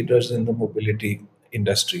 category leaders in the mobility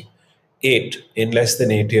industry. 8 in less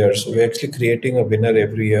than 8 years. So we're actually creating a winner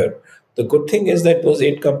every year. The good thing is that those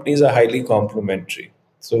 8 companies are highly complementary.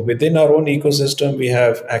 So within our own ecosystem, we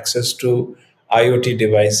have access to IoT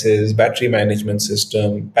devices, battery management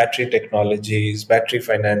system, battery technologies, battery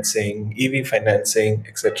financing, EV financing,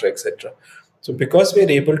 etc., etc. So because we're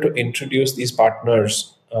able to introduce these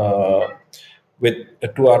partners with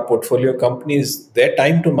to our portfolio companies, their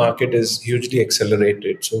time to market is hugely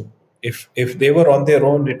accelerated. So if they were on their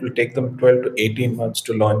own, it will take them 12 to 18 months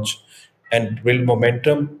to launch and build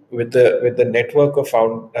momentum. With the network of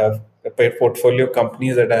portfolio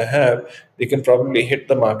companies that I have, they can probably hit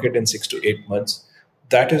the market in 6 to 8 months.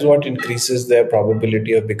 That is what increases their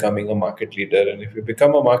probability of becoming a market leader. And if you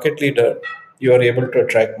become a market leader, you are able to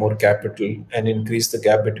attract more capital and increase the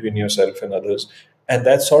gap between yourself and others. And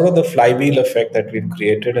that's sort of the flywheel effect that we've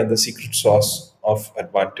created, and the secret sauce of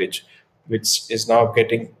AdvantEdge, which is now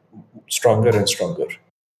getting stronger and stronger.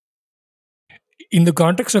 In the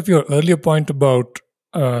context of your earlier point about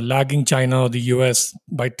lagging China or the US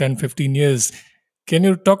by 10, 15 years, can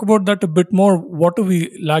you talk about that a bit more? What are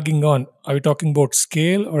we lagging on? Are we talking about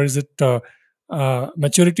scale, or is it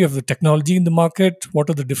maturity of the technology in the market? What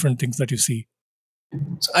are the different things that you see?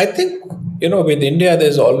 So I think, with India,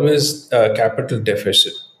 there's always capital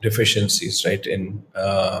deficiencies, right, in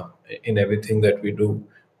everything that we do,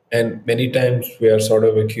 and many times we are sort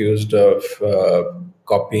of accused of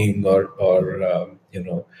copying or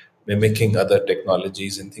mimicking other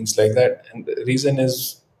technologies and things like that. And the reason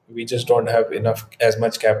is we just don't have enough as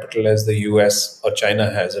much capital as the US or China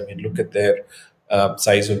has. I mean, look at their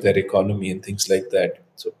size of their economy and things like that.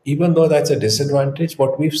 So even though that's a disadvantage,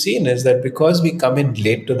 what we've seen is that because we come in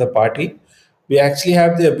late to the party, we actually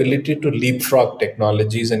have the ability to leapfrog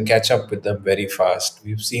technologies and catch up with them very fast.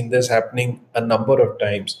 We've seen this happening a number of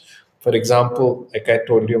times. For example, like I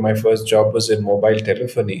told you, my first job was in mobile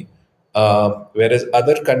telephony, whereas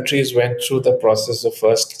other countries went through the process of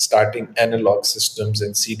first starting analog systems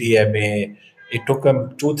and CDMA. It took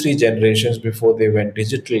them two, three generations before they went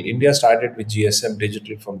digital. India started with GSM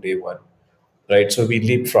digital from day one, right? So we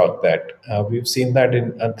leapfrog that. We've seen that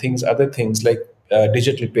in other things like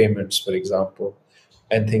digital payments, for example,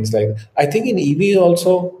 and things like that. I think in EV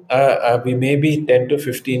also, we may be 10 to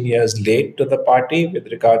 15 years late to the party with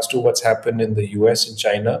regards to what's happened in the US and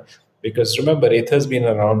China. Because remember, Ather's been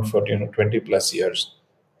around for 20 plus years.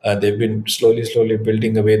 They've been slowly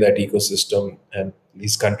building away that ecosystem, and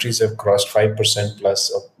these countries have crossed 5% plus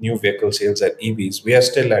of new vehicle sales at EVs. We are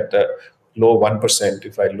still at a low 1%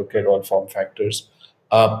 if I look at all form factors.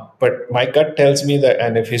 But my gut tells me that,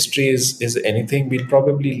 and if history is anything, we'll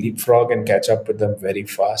probably leapfrog and catch up with them very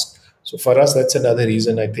fast. So for us, that's another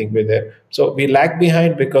reason I think we're there. So we lag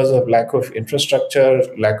behind because of lack of infrastructure,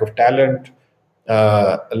 lack of talent,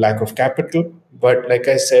 lack of capital. But like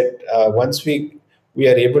I said, once we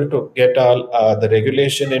are able to get all the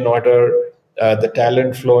regulation in order, the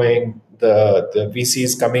talent flowing, the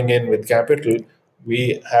VCs coming in with capital,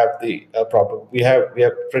 we have the problem. We have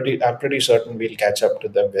pretty. I'm pretty certain we'll catch up to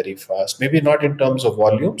them very fast. Maybe not in terms of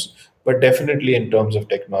volumes, but definitely in terms of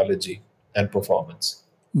technology and performance.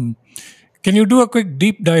 Mm. Can you do a quick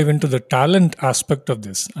deep dive into the talent aspect of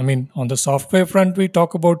this? I mean, on the software front, we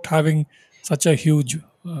talk about having such a huge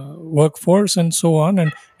workforce and so on,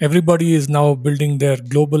 and everybody is now building their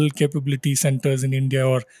global capability centers in India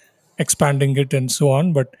or expanding it and so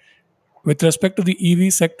on. But with respect to the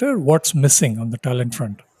EV sector, what's missing on the talent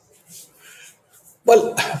front?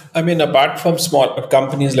 Well, I mean, apart from small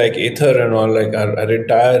companies like Ather and all, like our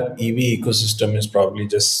entire EV ecosystem is probably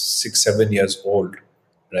just 6, 7 years old,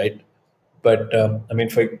 right? But I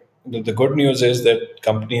mean, for the good news is that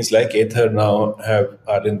companies like Ather now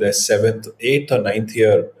are in their seventh, eighth, or ninth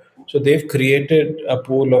year. So they've created a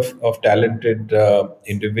pool of talented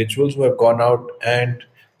individuals who have gone out and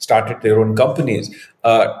started their own companies.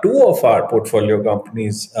 Two of our portfolio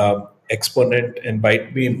companies, Exponent and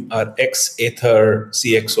Bytebeam, are ex Ather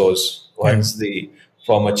CXOs. Yeah. One's the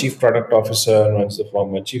former chief product officer, and one's the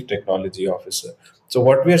former chief technology officer. So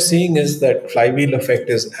what we are seeing is that flywheel effect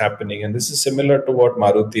is happening, and this is similar to what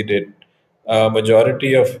Maruti did.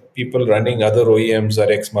 Majority of people running other OEMs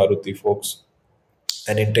are ex Maruti folks,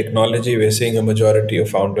 and in technology, we're seeing a majority of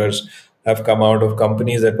founders have come out of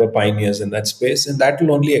companies that were pioneers in that space, and that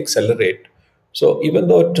will only accelerate. So even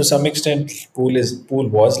though to some extent pool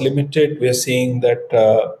was limited, we are seeing that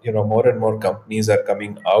more and more companies are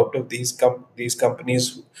coming out of these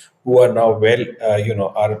companies who are now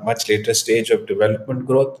are much later stage of development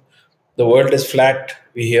growth. The world is flat.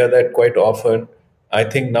 We hear that quite often. I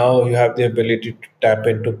think now you have the ability to tap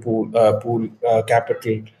into pool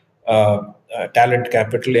capital, talent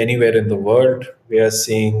capital anywhere in the world. We are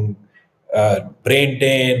seeing brain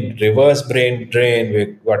drain, reverse brain drain.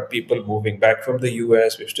 We've got people moving back from the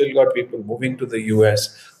US. We've still got people moving to the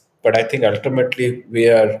US. But I think ultimately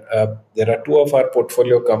there are two of our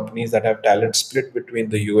portfolio companies that have talent split between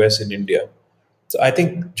the US and India. So I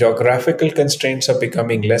think geographical constraints are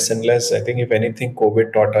becoming less and less. I think if anything,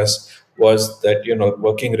 COVID taught us was that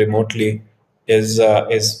working remotely is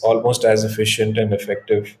almost as efficient and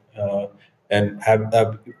effective, and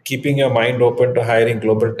keeping your mind open to hiring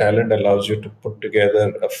global talent allows you to put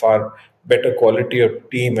together a far better quality of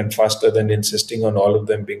team and faster than insisting on all of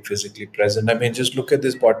them being physically present. I mean, just look at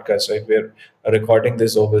this podcast, right? We're recording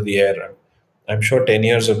this over the air. I'm sure 10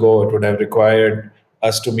 years ago it would have required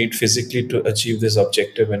us to meet physically to achieve this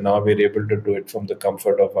objective, and now we're able to do it from the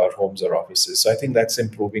comfort of our homes or offices. So I think that's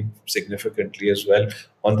improving significantly as well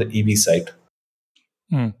on the EV side.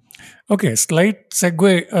 Hmm. Okay, slight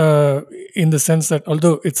segue in the sense that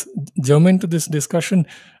although it's germane to this discussion,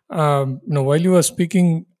 while you were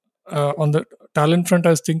speaking on the talent front, I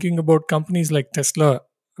was thinking about companies like Tesla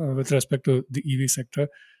with respect to the EV sector.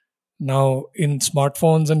 Now, in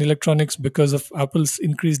smartphones and electronics, because of Apple's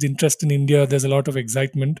increased interest in India, there's a lot of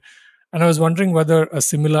excitement. And I was wondering whether a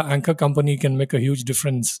similar anchor company can make a huge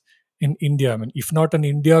difference in India. I mean, if not an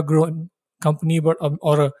India grown company, but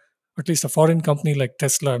at least a foreign company like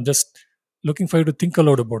Tesla. I'm just looking for you to think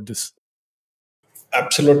aloud about this.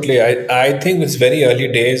 Absolutely. I think it's very early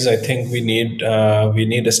days. I think we need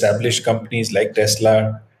established companies like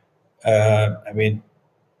Tesla. I mean,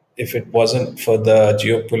 if it wasn't for the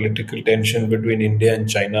geopolitical tension between India and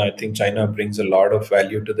China, I think China brings a lot of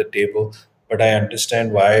value to the table. But I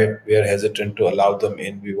understand why we are hesitant to allow them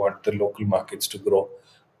in. We want the local markets to grow.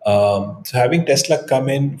 So having Tesla come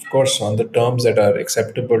in, of course, on the terms that are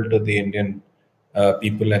acceptable to the Indian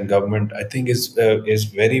people and government, I think is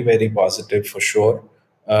very very positive for sure.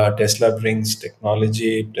 Tesla brings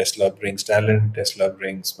technology, Tesla brings talent, Tesla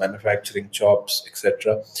brings manufacturing jobs,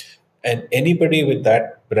 etc. And anybody with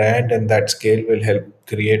that brand and that scale will help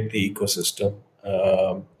create the ecosystem.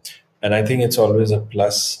 And I think it's always a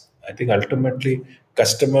plus. I think ultimately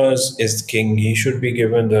customers is king. He should be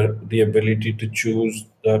given the ability to choose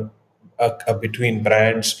between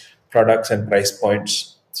brands, products, and price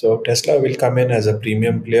points. So Tesla will come in as a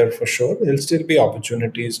premium player for sure. There'll still be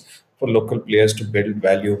opportunities for local players to build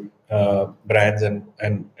value brands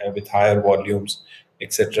and with higher volumes,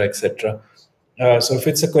 etc., etc. So if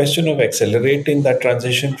it's a question of accelerating that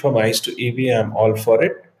transition from ICE to EV, I'm all for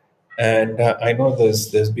it. And I know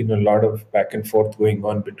there's been a lot of back and forth going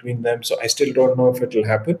on between them. So I still don't know if it will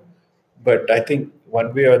happen. But I think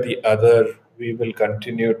one way or the other, we will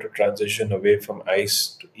continue to transition away from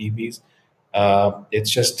ICE to EVs. It's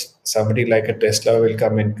just somebody like a Tesla will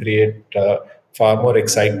come and create far more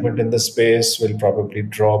excitement in the space, will probably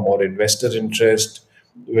draw more investor interest.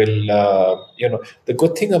 The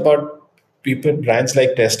good thing about people, brands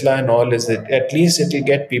like Tesla and all, is that at least it will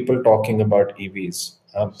get people talking about EVs,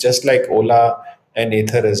 just like Ola and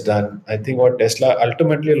Ather has done. I think what Tesla,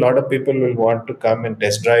 ultimately, a lot of people will want to come and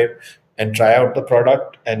test drive and try out the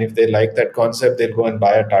product. And if they like that concept, they'll go and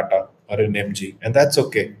buy a Tata or an MG, and that's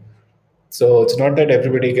okay. So it's not that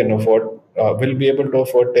everybody can afford, will be able to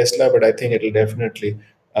afford Tesla, but I think it'll definitely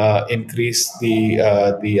increase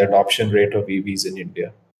the adoption rate of EVs in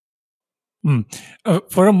India. Hmm.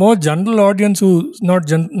 For a more general audience who's not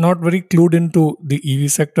very clued into the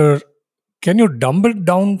EV sector, can you dumb it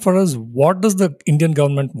down for us? What does the Indian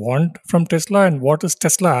government want from Tesla, and what is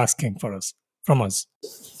Tesla asking for us from us?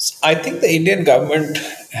 I think the Indian government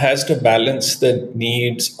has to balance the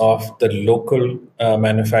needs of the local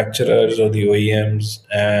manufacturers or the OEMs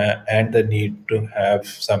and the need to have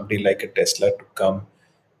somebody like a Tesla to come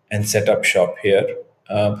and set up shop here.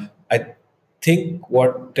 I think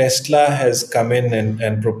what Tesla has come in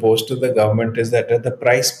and proposed to the government is that at the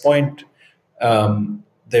price point,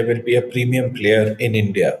 there will be a premium player in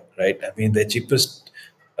India, right? I mean, the cheapest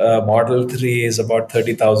Model 3 is about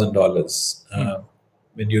 $30,000. Hmm.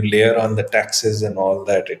 When you layer on the taxes and all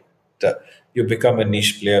that, uh, you become a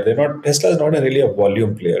niche player. They're not Tesla is not really a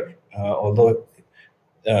volume player, although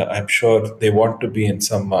I'm sure they want to be in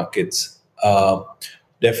some markets.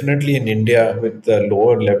 Definitely in India, with the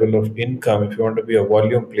lower level of income, if you want to be a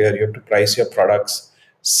volume player, you have to price your products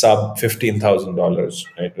sub $15,000,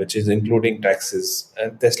 right? Which is including taxes.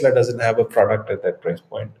 And Tesla doesn't have a product at that price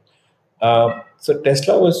point. So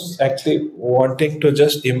Tesla was actually wanting to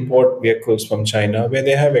just import vehicles from China where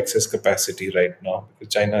they have excess capacity right now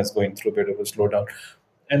because China is going through a bit of a slowdown,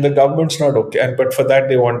 and the government's not okay. And but for that,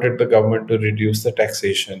 they wanted the government to reduce the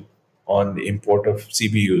taxation on the import of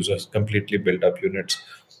CBUs or completely built up units.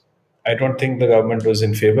 I don't think the government was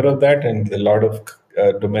in favor of that, and a lot of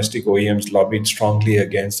domestic OEMs lobbied strongly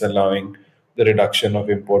against allowing the reduction of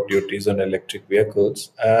import duties on electric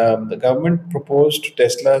vehicles. The government proposed to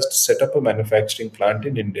Tesla to set up a manufacturing plant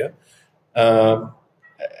in India. Um,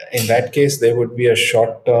 in that case, there would be a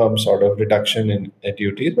short-term sort of reduction in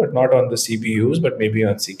duties, but not on the CBUs, but maybe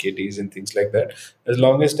on CKDs and things like that. As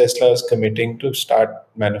long as Tesla is committing to start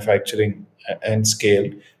manufacturing and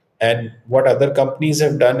scale. And what other companies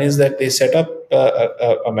have done is that they set up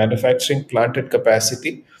a manufacturing plant at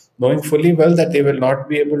capacity, knowing fully well that they will not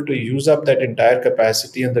be able to use up that entire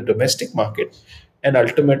capacity in the domestic market, and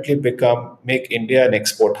ultimately become make India an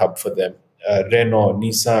export hub for them. Renault,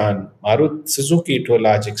 Nissan, Maruti, Suzuki to a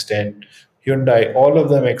large extent, Hyundai, all of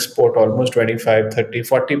them export almost 25, 30,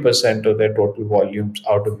 40% of their total volumes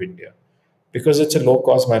out of India because it's a low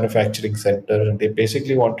cost manufacturing center, and they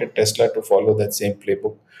basically wanted Tesla to follow that same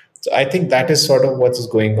playbook. So I think that is sort of what is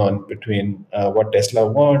going on between what Tesla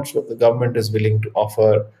wants, what the government is willing to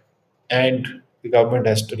offer, and the government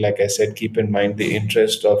has to, like I said, keep in mind the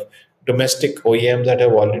interest of domestic OEMs that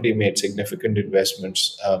have already made significant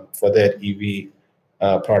investments for their EV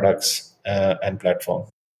products and platform.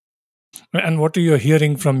 And what are you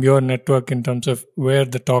hearing from your network in terms of where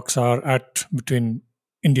the talks are at between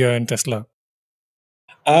India and Tesla?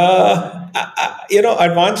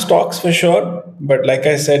 Advanced talks for sure. But like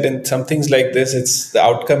I said, in some things like this, it's the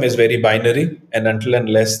outcome is very binary, and until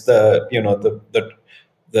unless the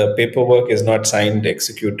paperwork is not signed,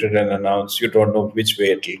 executed, and announced, you don't know which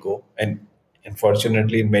way it will go. And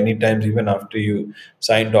Unfortunately, many times, even after you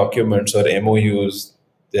sign documents or MOUs,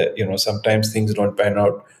 sometimes things don't pan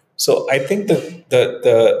out. So I think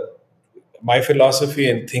the my philosophy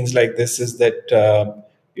in things like this is that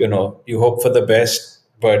you hope for the best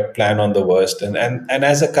but plan on the worst. And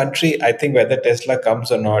as a country, I think whether Tesla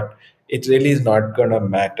comes or not, it really is not going to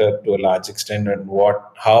matter to a large extent on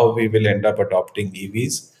what how we will end up adopting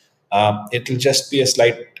EVs. It'll just be a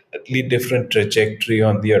slightly different trajectory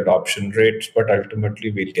on the adoption rates, but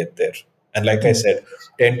ultimately we'll get there. And like I Mm. said,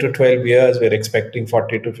 10 to 12 years, we're expecting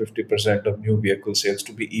 40 to 50% of new vehicle sales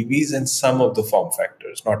to be EVs in some of the form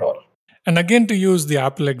factors, not all. And again, to use the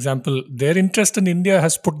Apple example, their interest in India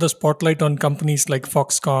has put the spotlight on companies like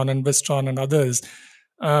Foxconn and Westron and others.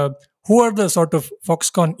 Uh, who are the sort of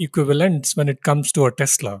Foxconn equivalents when it comes to a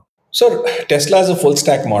Tesla? So Tesla is a full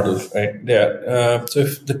stack model, right? Yeah. So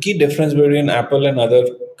if the key difference between Apple and other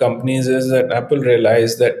companies is that Apple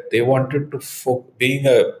realized that they wanted to, being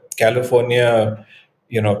a California,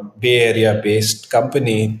 Bay Area based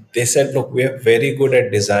company, they said, look, we're very good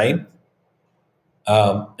at design,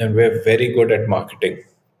 and we're very good at marketing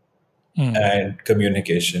Mm. and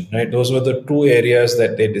communication, right? Those were the two areas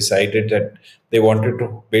that they decided that they wanted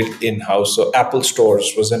to build in house. So Apple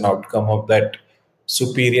stores was an outcome of that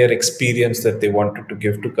superior experience that they wanted to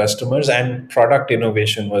give to customers, and product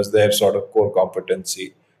innovation was their sort of core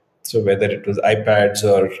competency. So whether it was iPads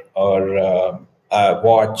or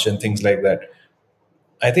watch and things like that,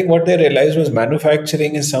 I think what they realized was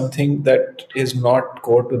manufacturing is something that is not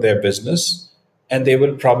core to their business, and they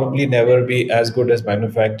will probably never be as good as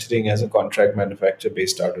manufacturing as a contract manufacturer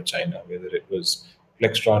based out of China, whether it was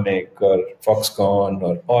Flextronic or Foxconn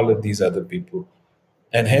or all of these other people.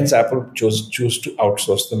 And hence, Apple choose to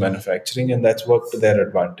outsource the manufacturing, and that's worked to their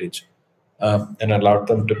advantage, and allowed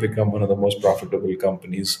them to become one of the most profitable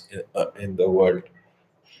companies in the world.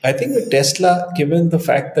 I think with Tesla, given the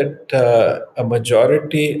fact that a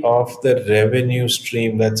majority of the revenue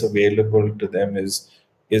stream that's available to them is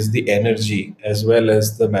the energy as well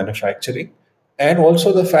as the manufacturing, and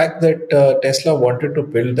also the fact that Tesla wanted to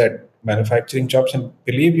build that manufacturing jobs. And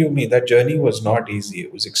believe you me, that journey was not easy.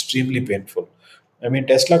 It was extremely painful. I mean,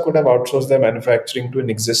 Tesla could have outsourced their manufacturing to an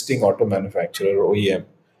existing auto manufacturer, OEM,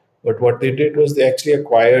 but what they did was they actually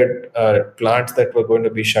acquired plants that were going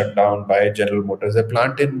to be shut down by General Motors. A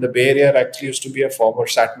plant in the Bay Area actually used to be a former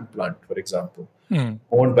Saturn plant, for example, Mm.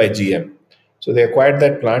 owned by GM. So they acquired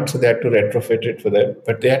that plant, so they had to retrofit it for them,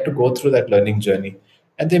 but they had to go through that learning journey.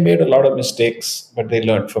 And they made a lot of mistakes, but they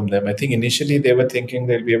learned from them. I think initially they were thinking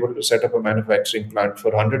they'll be able to set up a manufacturing plant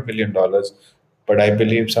for $100 million. But I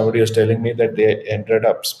believe somebody was telling me that they ended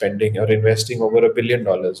up spending or investing over $1 billion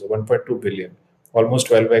or 1.2 billion, almost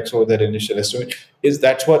 12x over their initial estimate. Is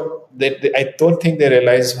that's what I don't think they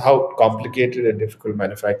realized how complicated and difficult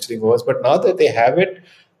manufacturing was. But now that they have it,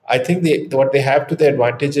 I think what they have to their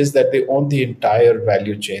advantage is that they own the entire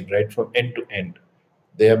value chain, right, from end to end.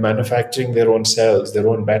 They are manufacturing their own cells, their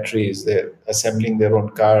own batteries, they're assembling their own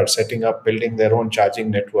cars, setting up, building their own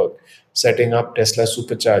charging network, setting up Tesla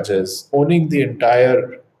superchargers, owning the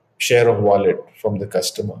entire share of wallet from the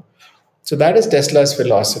customer. So that is Tesla's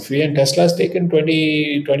philosophy, and Tesla has taken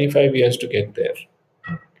 20 to 25 years to get there.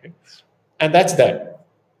 Okay. And that's that.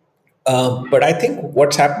 But I think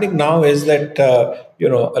what's happening now is that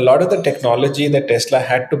a lot of the technology that Tesla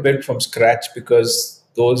had to build from scratch because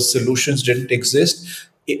those solutions didn't exist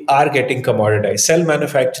are getting commoditized. Cell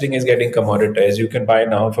manufacturing is getting commoditized. You can buy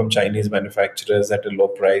now from Chinese manufacturers at a low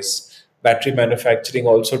price. Battery manufacturing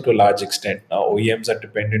also to a large extent now. OEMs are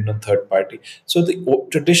dependent on third party. So the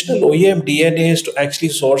traditional OEM DNA is to actually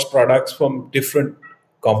source products from different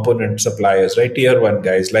component suppliers, right? Tier one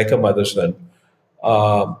guys like a Motherson,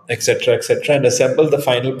 etc., etc., and assemble the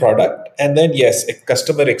final product. And then, yes,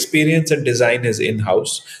 customer experience and design is in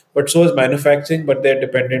house, but so is manufacturing, but they're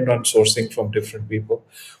dependent on sourcing from different people.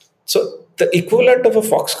 So, the equivalent of a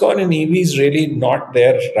Foxconn in EV is really not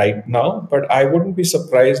there right now, but I wouldn't be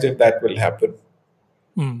surprised if that will happen.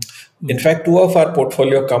 Mm. In Mm. fact, two of our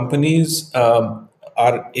portfolio companies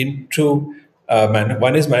are into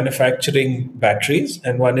one is manufacturing batteries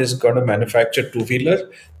and one is going to manufacture two wheeler.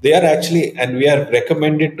 They are actually, and we are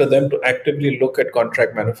recommended to them to actively look at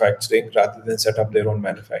contract manufacturing rather than set up their own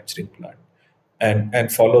manufacturing plant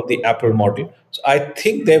and follow the Apple model. So I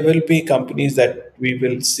think there will be companies that we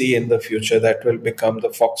will see in the future that will become the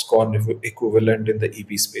Foxconn equivalent in the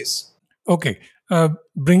EV space. Okay.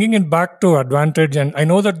 Bringing it back to Advantage, and I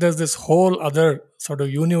know that there's this whole other sort of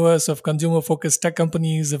universe of consumer focused tech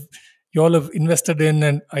companies if you all have invested in,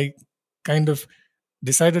 and I kind of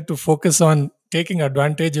decided to focus on taking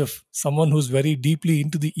advantage of someone who's very deeply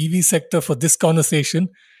into the EV sector for this conversation.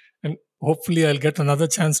 And hopefully I'll get another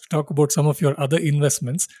chance to talk about some of your other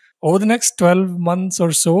investments. Over the next 12 months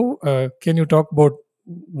or so, can you talk about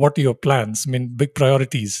what are your plans? I mean, big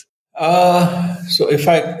priorities. So if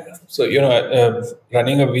I, so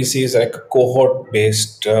running a VC is like a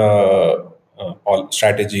cohort-based all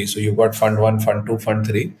strategy. So you've got fund one, fund two, fund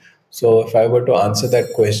three. So if I were to answer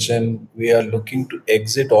that question, we are looking to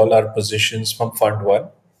exit all our positions from fund one.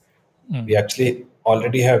 Mm. We actually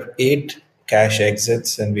already have 8 cash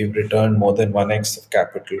exits, and we've returned more than 1x of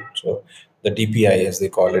capital. So the DPI, as they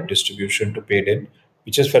call it, distribution to paid in,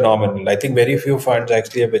 which is phenomenal. I think very few funds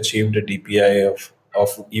actually have achieved a DPI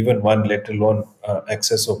of even one, let alone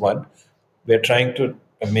excess of one. We're trying to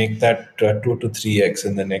make that 2 to 3x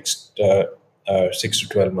in the next 6 to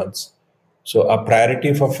 12 months. So our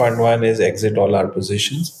priority for fund one is exit all our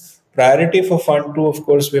positions. Priority for fund two, of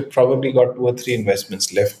course, we've probably got 2 or 3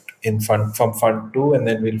 investments left in fund from fund two, and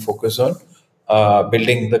then we'll focus on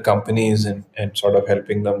building the companies and sort of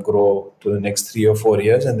helping them grow to the next 3 or 4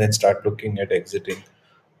 years, and then start looking at exiting.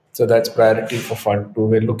 So that's priority for fund two.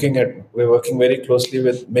 We're working very closely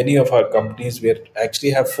with many of our companies. We actually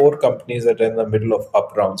have 4 companies that are in the middle of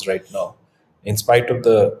up rounds right now. In spite of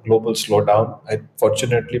the global slowdown,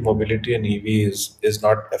 fortunately, mobility and EV is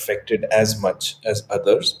not affected as much as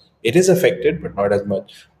others. It is affected, but not as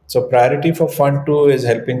much. So priority for fund two is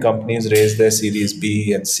helping companies raise their Series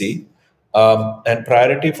B and C. And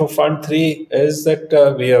priority for Fund 3 is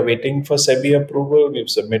that we are waiting for SEBI approval. We've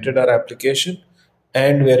submitted our application,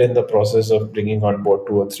 and we are in the process of bringing on board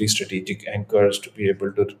 2 or 3 strategic anchors to be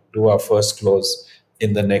able to do our first close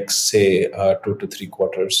in the next, say, 2 to 3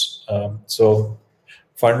 quarters. So,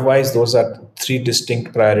 fund wise, those are 3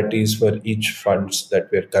 distinct priorities for each funds that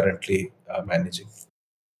we're currently managing.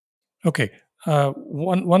 Okay.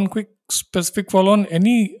 One quick specific follow on.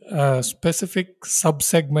 Any specific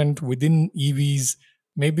subsegment within EVs,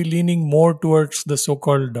 maybe leaning more towards the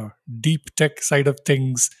so-called deep tech side of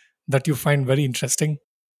things that you find very interesting?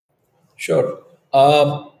 Sure.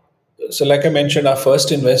 So, like I mentioned, our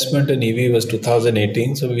first investment in EV was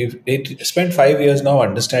 2018. So, spent 5 years now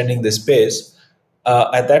understanding this space.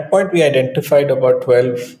 At that point, we identified about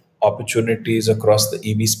 12 opportunities across the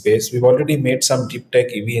EV space. We've already made some deep tech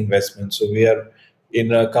EV investments. So, we are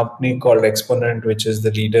in a company called Exponent, which is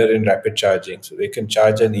the leader in rapid charging. So, they can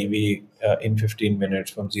charge an EV in 15 minutes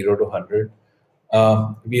from 0 to 100.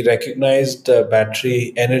 We recognized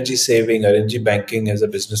battery energy saving, energy banking as a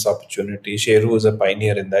business opportunity. Sheru is a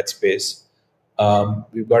pioneer in that space.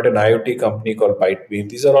 We've got an IoT company called ByteBeam.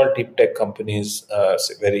 These are all deep tech companies,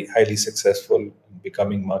 very highly successful,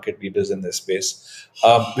 becoming market leaders in this space.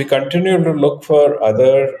 We continue to look for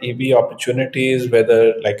other EV opportunities,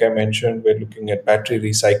 whether, like I mentioned, we're looking at battery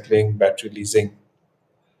recycling, battery leasing.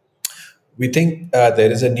 We think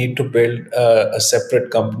there is a need to build a separate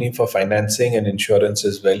company for financing and insurance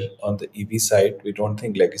as well on the EV side. We don't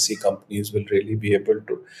think legacy companies will really be able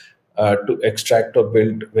to extract or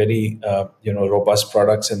build very robust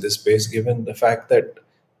products in this space, given the fact that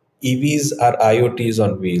EVs are IoTs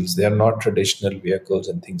on wheels. They are not traditional vehicles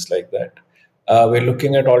and things like that. We're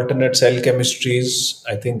looking at alternate cell chemistries.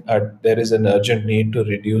 I think there is an urgent need to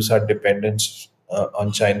reduce our dependence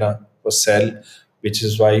on China for cell, which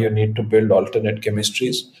is why you need to build alternate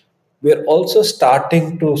chemistries. We're also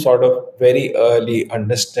starting to sort of very early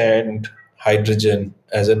understand hydrogen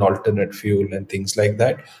as an alternate fuel and things like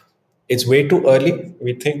that. It's way too early.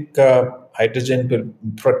 We think hydrogen will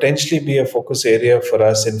potentially be a focus area for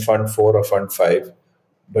us in Fund 4 or Fund 5.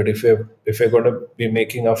 But if we're going to be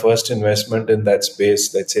making our first investment in that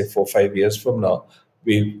space, let's say 4 or 5 years from now,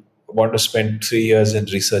 we want to spend 3 years in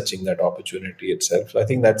researching that opportunity itself. So I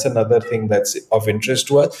think that's another thing that's of interest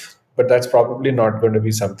to us, but that's probably not going to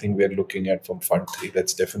be something we're looking at from Fund 3.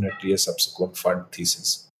 That's definitely a subsequent fund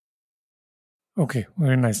thesis. Okay,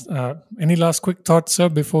 very nice. Any last quick thoughts, sir,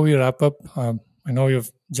 before we wrap up? I know you've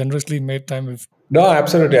generously made time. If No,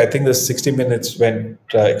 absolutely. I think the 60 minutes went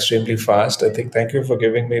extremely fast. I think thank you for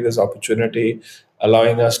giving me this opportunity,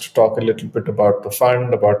 allowing us to talk a little bit about the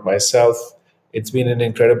fund, about myself. It's been an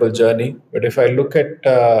incredible journey. But if I look at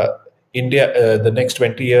India, the next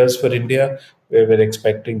 20 years for India, where we're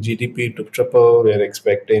expecting GDP to triple, we're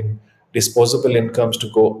expecting disposable incomes to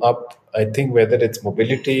go up. I think whether it's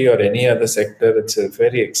mobility or any other sector, it's a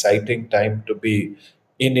very exciting time to be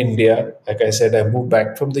in India. Like I said, I moved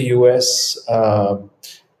back from the US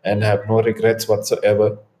and have no regrets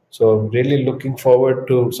whatsoever. So, really looking forward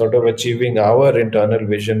to sort of achieving our internal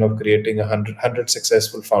vision of creating 100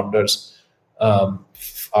 successful founders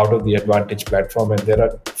out of the AdvantEdge platform. And there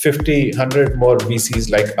are 50, 100 more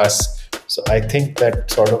VCs like us. So, I think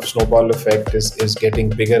that sort of snowball effect is getting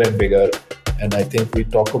bigger and bigger. And I think we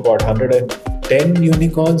talk about 110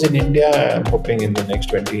 unicorns in India. I'm hoping in the next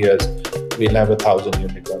 20 years, we'll have 1,000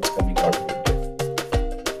 unicorns coming out of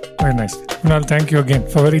India. Very nice. Kunal, thank you again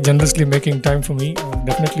for very generously making time for me.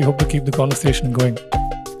 Definitely hope to keep the conversation going.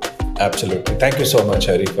 Absolutely. Thank you so much,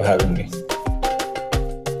 Hari, for having me.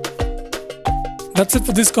 That's it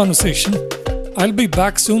for this conversation. I'll be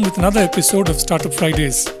back soon with another episode of Startup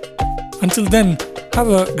Fridays. Until then, have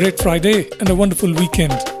a great Friday and a wonderful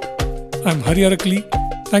weekend. I'm Hari Arakali.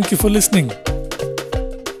 Thank you for listening.